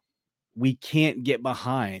is we can't get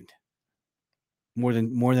behind more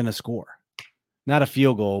than a score. Not a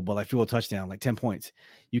field goal, but like field goal touchdown, like 10 points.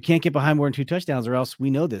 You can't get behind more than 2 touchdowns, or else we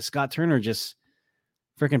know this. Scott Turner just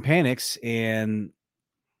freaking panics and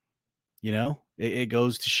it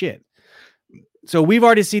goes to shit. So we've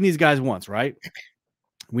already seen these guys once, right?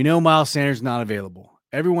 We know Miles Sanders not available.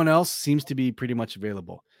 Everyone else seems to be pretty much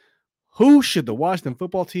available. Who should the Washington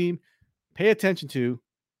football team pay attention to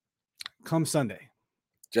come Sunday?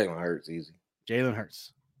 Jalen Hurts, easy. Jalen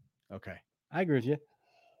Hurts. Okay. I agree with you.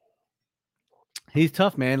 He's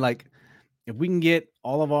tough, man. Like, if we can get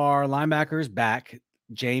all of our linebackers back,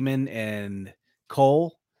 Jamin and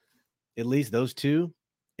Cole, at least those two,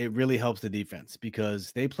 it really helps the defense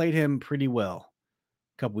because they played him pretty well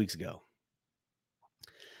a couple weeks ago.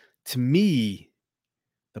 To me,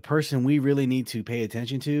 the person we really need to pay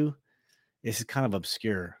attention to is kind of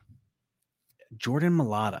obscure. Jordan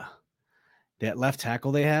Mailata, that left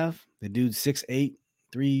tackle they have, the dude 6'8",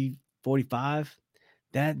 345.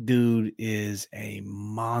 That dude is a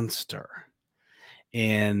monster.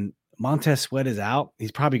 And Montez Sweat is out.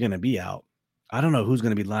 He's probably going to be out. I don't know who's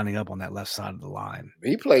going to be lining up on that left side of the line.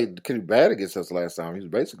 He played pretty bad against us last time. He was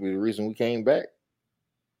basically the reason we came back.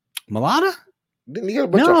 Mailata? Didn't he get a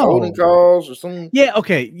bunch of holding calls or something? Yeah,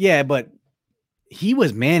 okay. Yeah, but he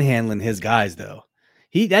was manhandling his guys, though.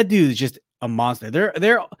 That dude is just a monster.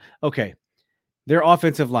 They're okay. Their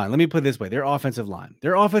offensive line. Let me put it this way. Their offensive line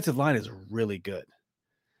is really good.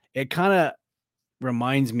 It kind of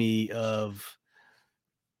reminds me of,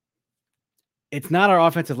 it's not our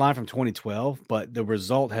offensive line from 2012, but the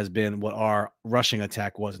result has been what our rushing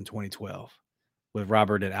attack was in 2012 with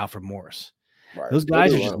Robert and Alfred Morris. Right. Those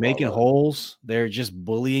guys are just making holes. They're just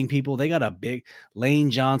bullying people. They got a big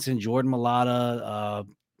Lane Johnson, Jordan Mailata.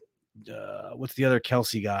 What's the other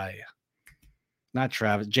Kelsey guy? Not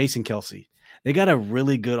Travis, Jason Kelsey. They got a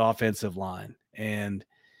really good offensive line. And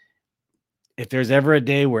if there's ever a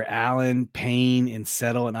day where Allen, Payne, and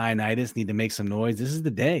Settle and Ioannidis need to make some noise, this is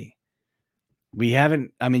the day. We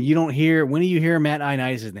haven't, I mean, you don't hear, when do you hear Matt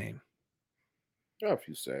Ioannidis' name? A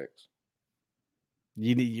few sacks.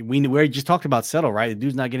 We just talked about Settle, right? The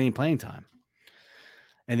dude's not getting any playing time.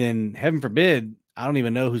 And then, heaven forbid, I don't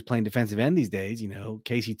even know who's playing defensive end these days.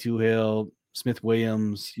 Casey Toohill, Smith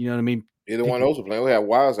Williams. You know what I mean? Either one of those are playing. We have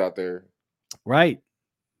Wiles out there, right?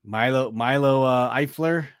 Milo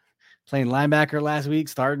Eifler playing linebacker last week,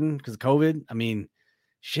 starting because of COVID. I mean,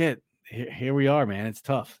 shit. Here we are, man. It's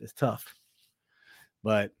tough.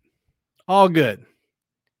 But all good.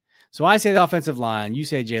 So I say the offensive line. You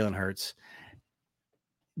say Jalen Hurts.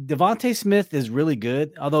 Devontae Smith is really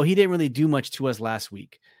good, although he didn't really do much to us last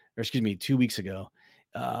week, or 2 weeks ago.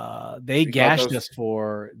 They gashed us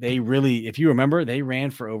if you remember, they ran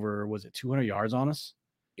for over, was it 200 yards on us?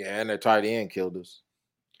 Yeah, and their tight end killed us.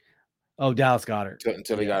 Oh, Dallas Goedert.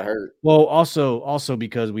 Until he got hurt. Well, also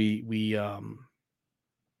because we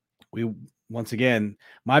once again,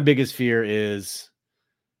 my biggest fear is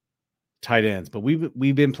tight ends, but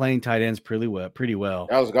we've been playing tight ends pretty well.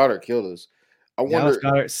 Dallas Goedert killed us. I wonder. Dallas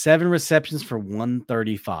Goedert, 7 receptions for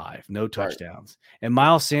 135, no touchdowns, right. And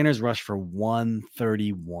Miles Sanders rushed for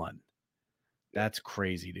 131. That's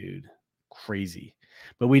crazy, dude. Crazy.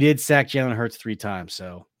 But we did sack Jalen Hurts 3 times,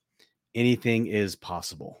 so anything is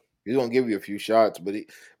possible. He's gonna give you a few shots, but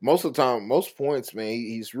most of the time, most points,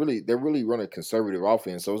 man, they're really running conservative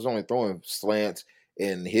offense, so it's only throwing slants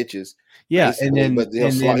and hitches. Yeah, and then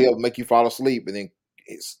he'll make you fall asleep and then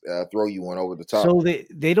throw you one over the top. So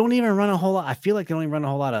they don't even run a whole lot. I feel like they don't even run a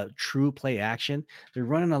whole lot of true play action. They're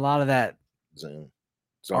running a lot of that zone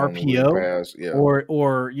RPO pass, yeah, or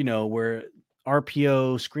where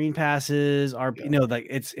RPO screen passes are. Yeah. Like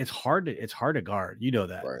it's hard to guard. You know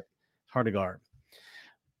that, right? It's hard to guard.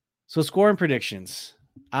 So scoring predictions.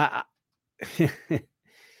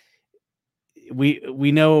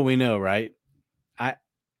 We know what we know, right?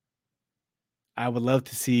 I would love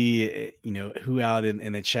to see, who out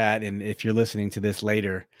in the chat. And if you're listening to this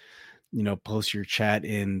later, post your chat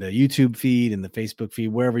in the YouTube feed and the Facebook feed,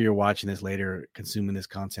 wherever you're watching this later, consuming this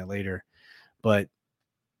content later. But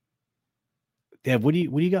Dev, what do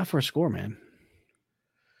you got for a score, man?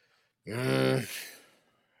 I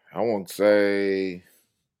won't say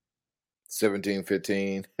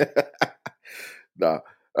 17-15. No,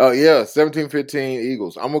 Oh yeah, 17-15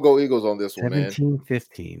 Eagles. I'm gonna go Eagles on this one, man.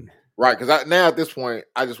 17-15. Right, because now at this point,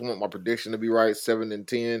 I just want my prediction to be right,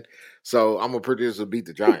 7-10. So I'm gonna predict to beat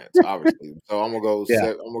the Giants, obviously. So Yeah. I'm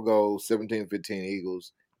gonna go 17-15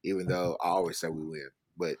 Eagles, even though I always say we win.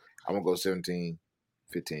 But I'm gonna go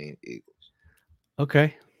 17-15 Eagles.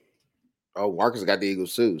 Okay. Oh, Marcus got the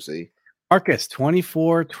Eagles too. See, Marcus,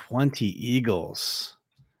 24-20 Eagles.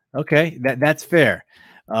 Okay, that's fair.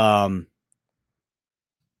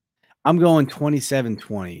 I'm going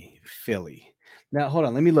 27-20 Philly. Now, hold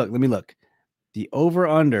on. Let me look. The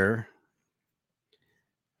over-under,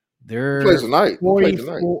 who plays they're tonight?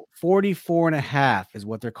 44 and a half is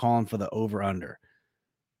what they're calling for the over-under.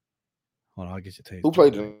 Hold on, I'll get you to tell you. Who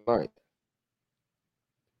played tonight? Let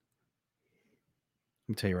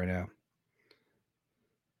me tell you right now.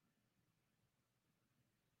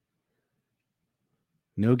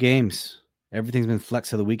 No games. Everything's been flexed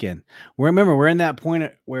to the weekend. Remember, we're in that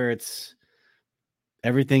point where it's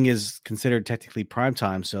everything is considered technically prime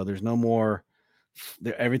time, so there's no more.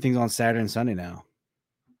 Everything's on Saturday and Sunday now.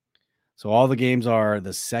 So all the games are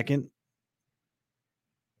the second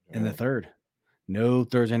and the third. No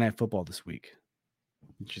Thursday night football this week,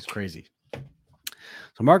 which is crazy.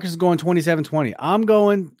 So Marcus is going 27-20. I'm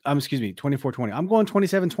going, 24-20. I'm going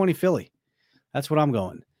 27-20 Philly. That's what I'm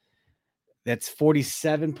going. That's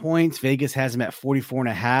 47 points. Vegas has him at 44 and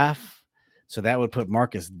a half. So that would put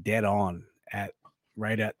Marcus dead on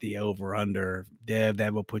right at the over under. Dev,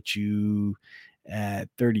 that will put you at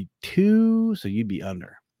 32. So you'd be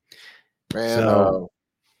under. Man,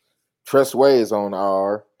 Tress Way is on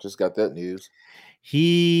IR. Just got that news.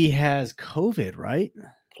 He has COVID, right?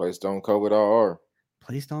 Placed on COVID IR.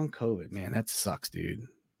 Placed on COVID. Man, that sucks, dude.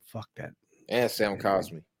 Fuck that. And Sam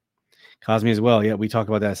Cosmi. Cosmi as well. Yeah, we talked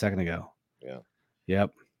about that a second ago. Yeah.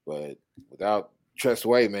 Yep. But without Tress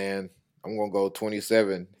Way, man, I'm gonna go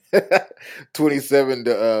 27.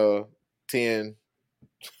 27-10.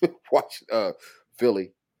 Watch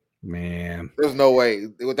Philly. Man, there's no way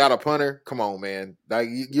without a punter. Come on, man. Like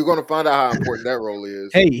you're gonna find out how important that role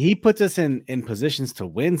is. Hey, he puts us in positions to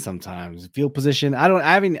win sometimes. Field position. I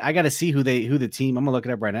got to see who the team. I'm gonna look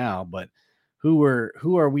it up right now. But who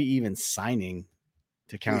are we even signing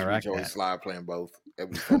to counteract Joey that? Slide playing both.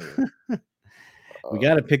 That'd be funny. We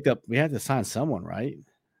got to pick up. We had to sign someone, right?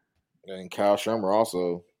 And Kyle Shermer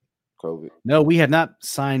also COVID. No, we have not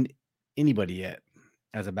signed anybody yet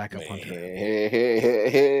as a backup punter.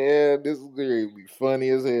 This is gonna be funny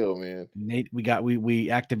as hell, man. Nate,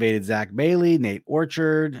 we activated Zach Bailey, Nate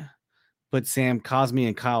Orchard, put Sam Cosmi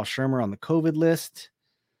and Kyle Shermer on the COVID list.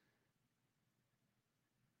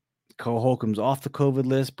 Cole Holcomb's off the COVID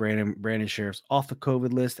list. Brandon Sheriff's off the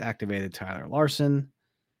COVID list. Activated Tyler Larson.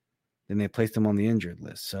 Then they placed him on the injured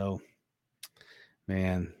list. So,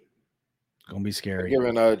 man, it's gonna be scary. They're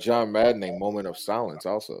giving John Madden a moment of silence.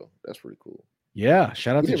 Also, that's pretty cool. Yeah,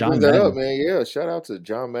 shout out to John Madden. Up, man. Yeah, shout out to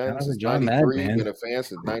John Madden. Since John Madden, man. Been a fan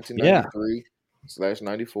since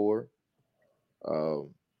 1993/94.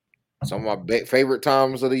 Some of my favorite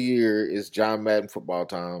times of the year is John Madden football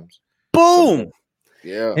times. Boom.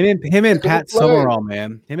 Yeah, him and Pat Summerall,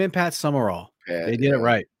 man. Him and Pat Summerall. They did it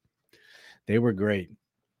right. They were great.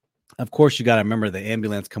 Of course, you got to remember the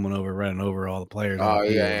ambulance coming over, running over all the players. Oh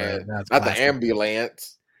yeah, not the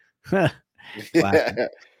ambulance. You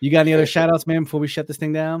got any other shout outs, man, before we shut this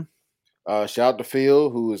thing down? Shout out to Phil,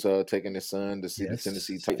 who is taking his son to see the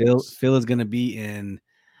Tennessee Titans. Phil is going to be in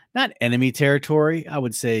not enemy territory, I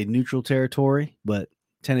would say neutral territory, but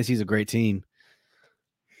Tennessee's a great team.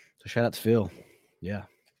 So shout out to Phil. Yeah.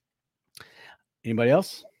 Anybody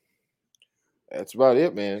else? That's about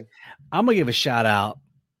it, man. I'm going to give a shout out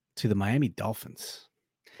to the Miami Dolphins.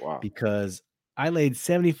 Wow. Because I laid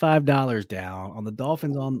 $75 down on the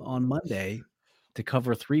Dolphins on Monday to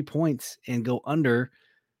cover 3 points and go under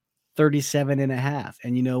 37.5.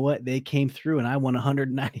 And you know what? They came through and I won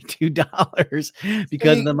 $192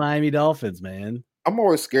 because of the Miami Dolphins, man. I'm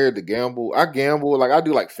always scared to gamble. I gamble, like I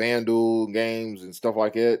do like FanDuel games and stuff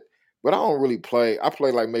like that. But I don't really play. I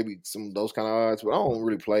play like maybe some of those kind of odds, but I don't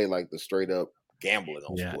really play like the straight up gambling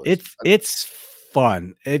on sports. It's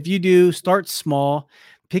fun. If you do, start small.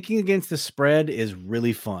 Picking against the spread is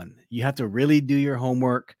really fun. You have to really do your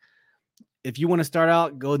homework. If you want to start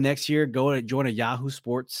out, go next year, go and join a Yahoo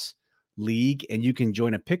Sports league, and you can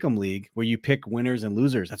join a pick'em league where you pick winners and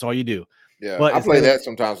losers. That's all you do. Yeah, but I play that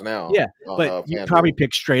sometimes now. Yeah, but you probably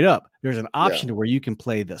pick straight up. There's an option to where you can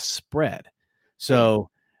play the spread. So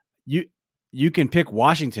you can pick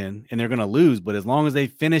Washington, and they're going to lose, but as long as they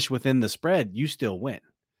finish within the spread, you still win.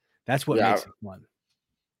 That's what makes it fun.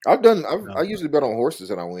 I usually bet on horses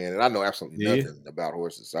and I win, and I know absolutely Do you? nothing about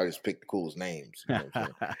horses. I just pick the coolest names. You know what I'm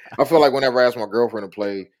saying? I feel like whenever I ask my girlfriend to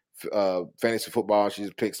play fantasy football, she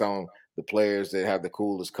just picks on the players that have the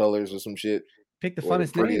coolest colors or some shit, Pick the or the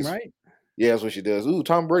funnest name, prettiest. right? Yeah, that's what she does. Ooh,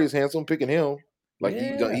 Tom Brady's handsome. Picking him like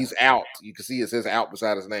Yeah. he's out. You can see it says out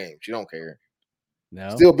beside his name. She don't care. No.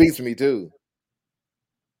 Still beats me too.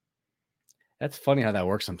 That's funny how that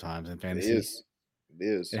works sometimes in fantasy. It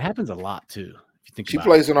is. It happens a lot too. If you think She about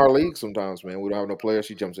plays it. in our league sometimes, man. We don't have no players.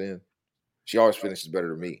 She jumps in. She always finishes better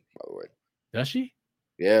than me, by the way. Does she?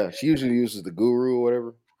 Yeah, she usually uses the guru or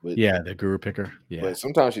whatever. But Yeah, the guru picker. Yeah. But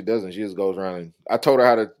sometimes she doesn't. She just goes around and I told her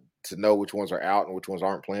how to know which ones are out and which ones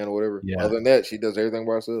aren't playing or whatever. Yeah. Other than that, she does everything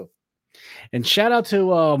by herself. And shout out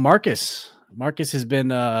to Marcus. Marcus has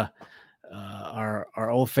been our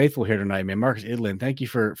old faithful here tonight, man. Marcus Idlin, thank you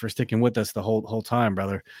for sticking with us the whole time,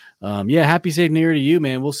 brother. Yeah, happy safe New Year to you,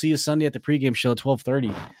 man. We'll see you Sunday at the pregame show, 12:30.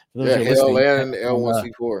 Yeah, Hell and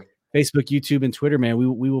L1C4. Facebook, YouTube, and Twitter, man.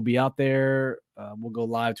 We will be out there. We'll go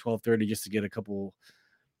live 12:30 just to get a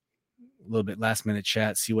little bit last minute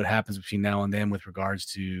chat, see what happens between now and then with regards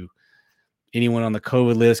to anyone on the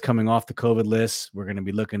COVID list, coming off the COVID list. We're going to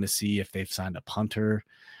be looking to see if they've signed a punter.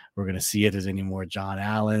 We're going to see if there's any more John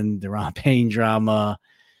Allen, Deron Payne drama.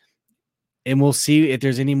 And we'll see if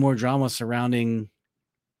there's any more drama surrounding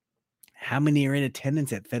how many are in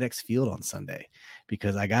attendance at FedEx Field on Sunday,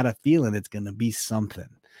 because I got a feeling it's going to be something.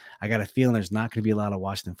 I got a feeling there's not going to be a lot of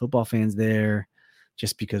Washington football fans there,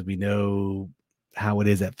 just because we know how it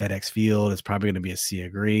is at FedEx Field. It's probably going to be a sea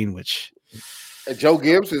of green, which Joe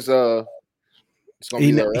Gibbs is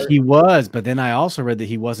he was, but then I also read that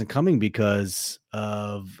he wasn't coming because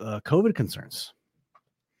of COVID concerns.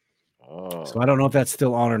 So I don't know if that's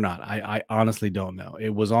still on or not. I honestly don't know.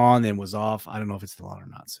 It was on and was off. I don't know if it's still on or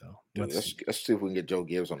not. So let's see if we can get Joe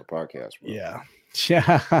Gibbs on the podcast, bro.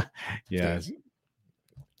 Yeah.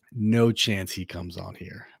 No chance he comes on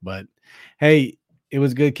here. But hey, it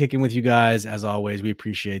was good kicking with you guys. As always, we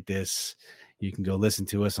appreciate this. You can go listen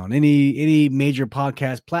to us on any major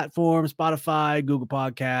podcast platform, Spotify, Google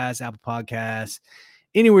Podcasts, Apple Podcasts,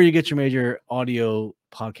 anywhere you get your major audio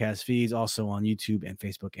podcast feeds, also on YouTube and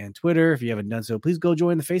Facebook and Twitter. If you haven't done so, please go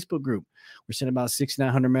join the Facebook group. We're sitting about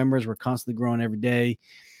 6,900 members. We're constantly growing every day.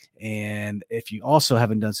 And if you also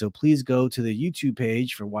haven't done so, please go to the YouTube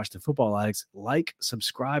page for Washington Football Addicts, like,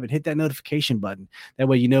 subscribe, and hit that notification button. That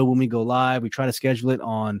way you know when we go live. We try to schedule it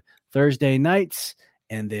on Thursday nights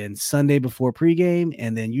and then Sunday before pregame,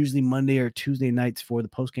 and then usually Monday or Tuesday nights for the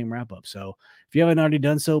postgame wrap-up. So if you haven't already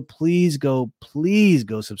done so, please go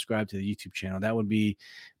subscribe to the YouTube channel. That would be,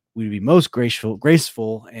 we'd be most graceful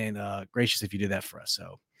and gracious if you did that for us.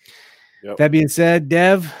 So that being said,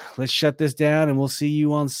 Dev, let's shut this down and we'll see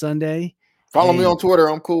you on Sunday. Follow me on Twitter.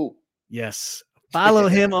 I'm cool. Yes. Follow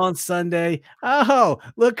him on Sunday. Oh,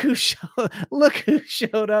 look who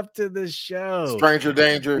showed up to the show. Stranger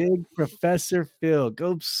Danger. Big Professor Phil.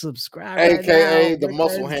 Go subscribe. AKA the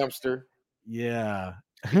Muscle Hamster. Yeah.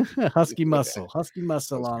 Husky Muscle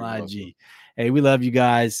on IG. Hey, we love you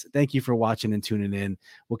guys. Thank you for watching and tuning in.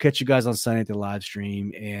 We'll catch you guys on Sunday at the live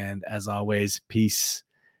stream. And as always, peace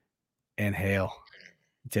and hail.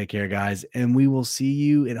 Take care, guys. And we will see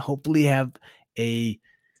you and hopefully have a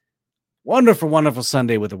wonderful, wonderful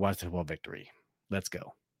Sunday with a Washington football victory. Let's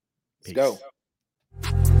go. Peace. Let's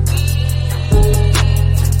go.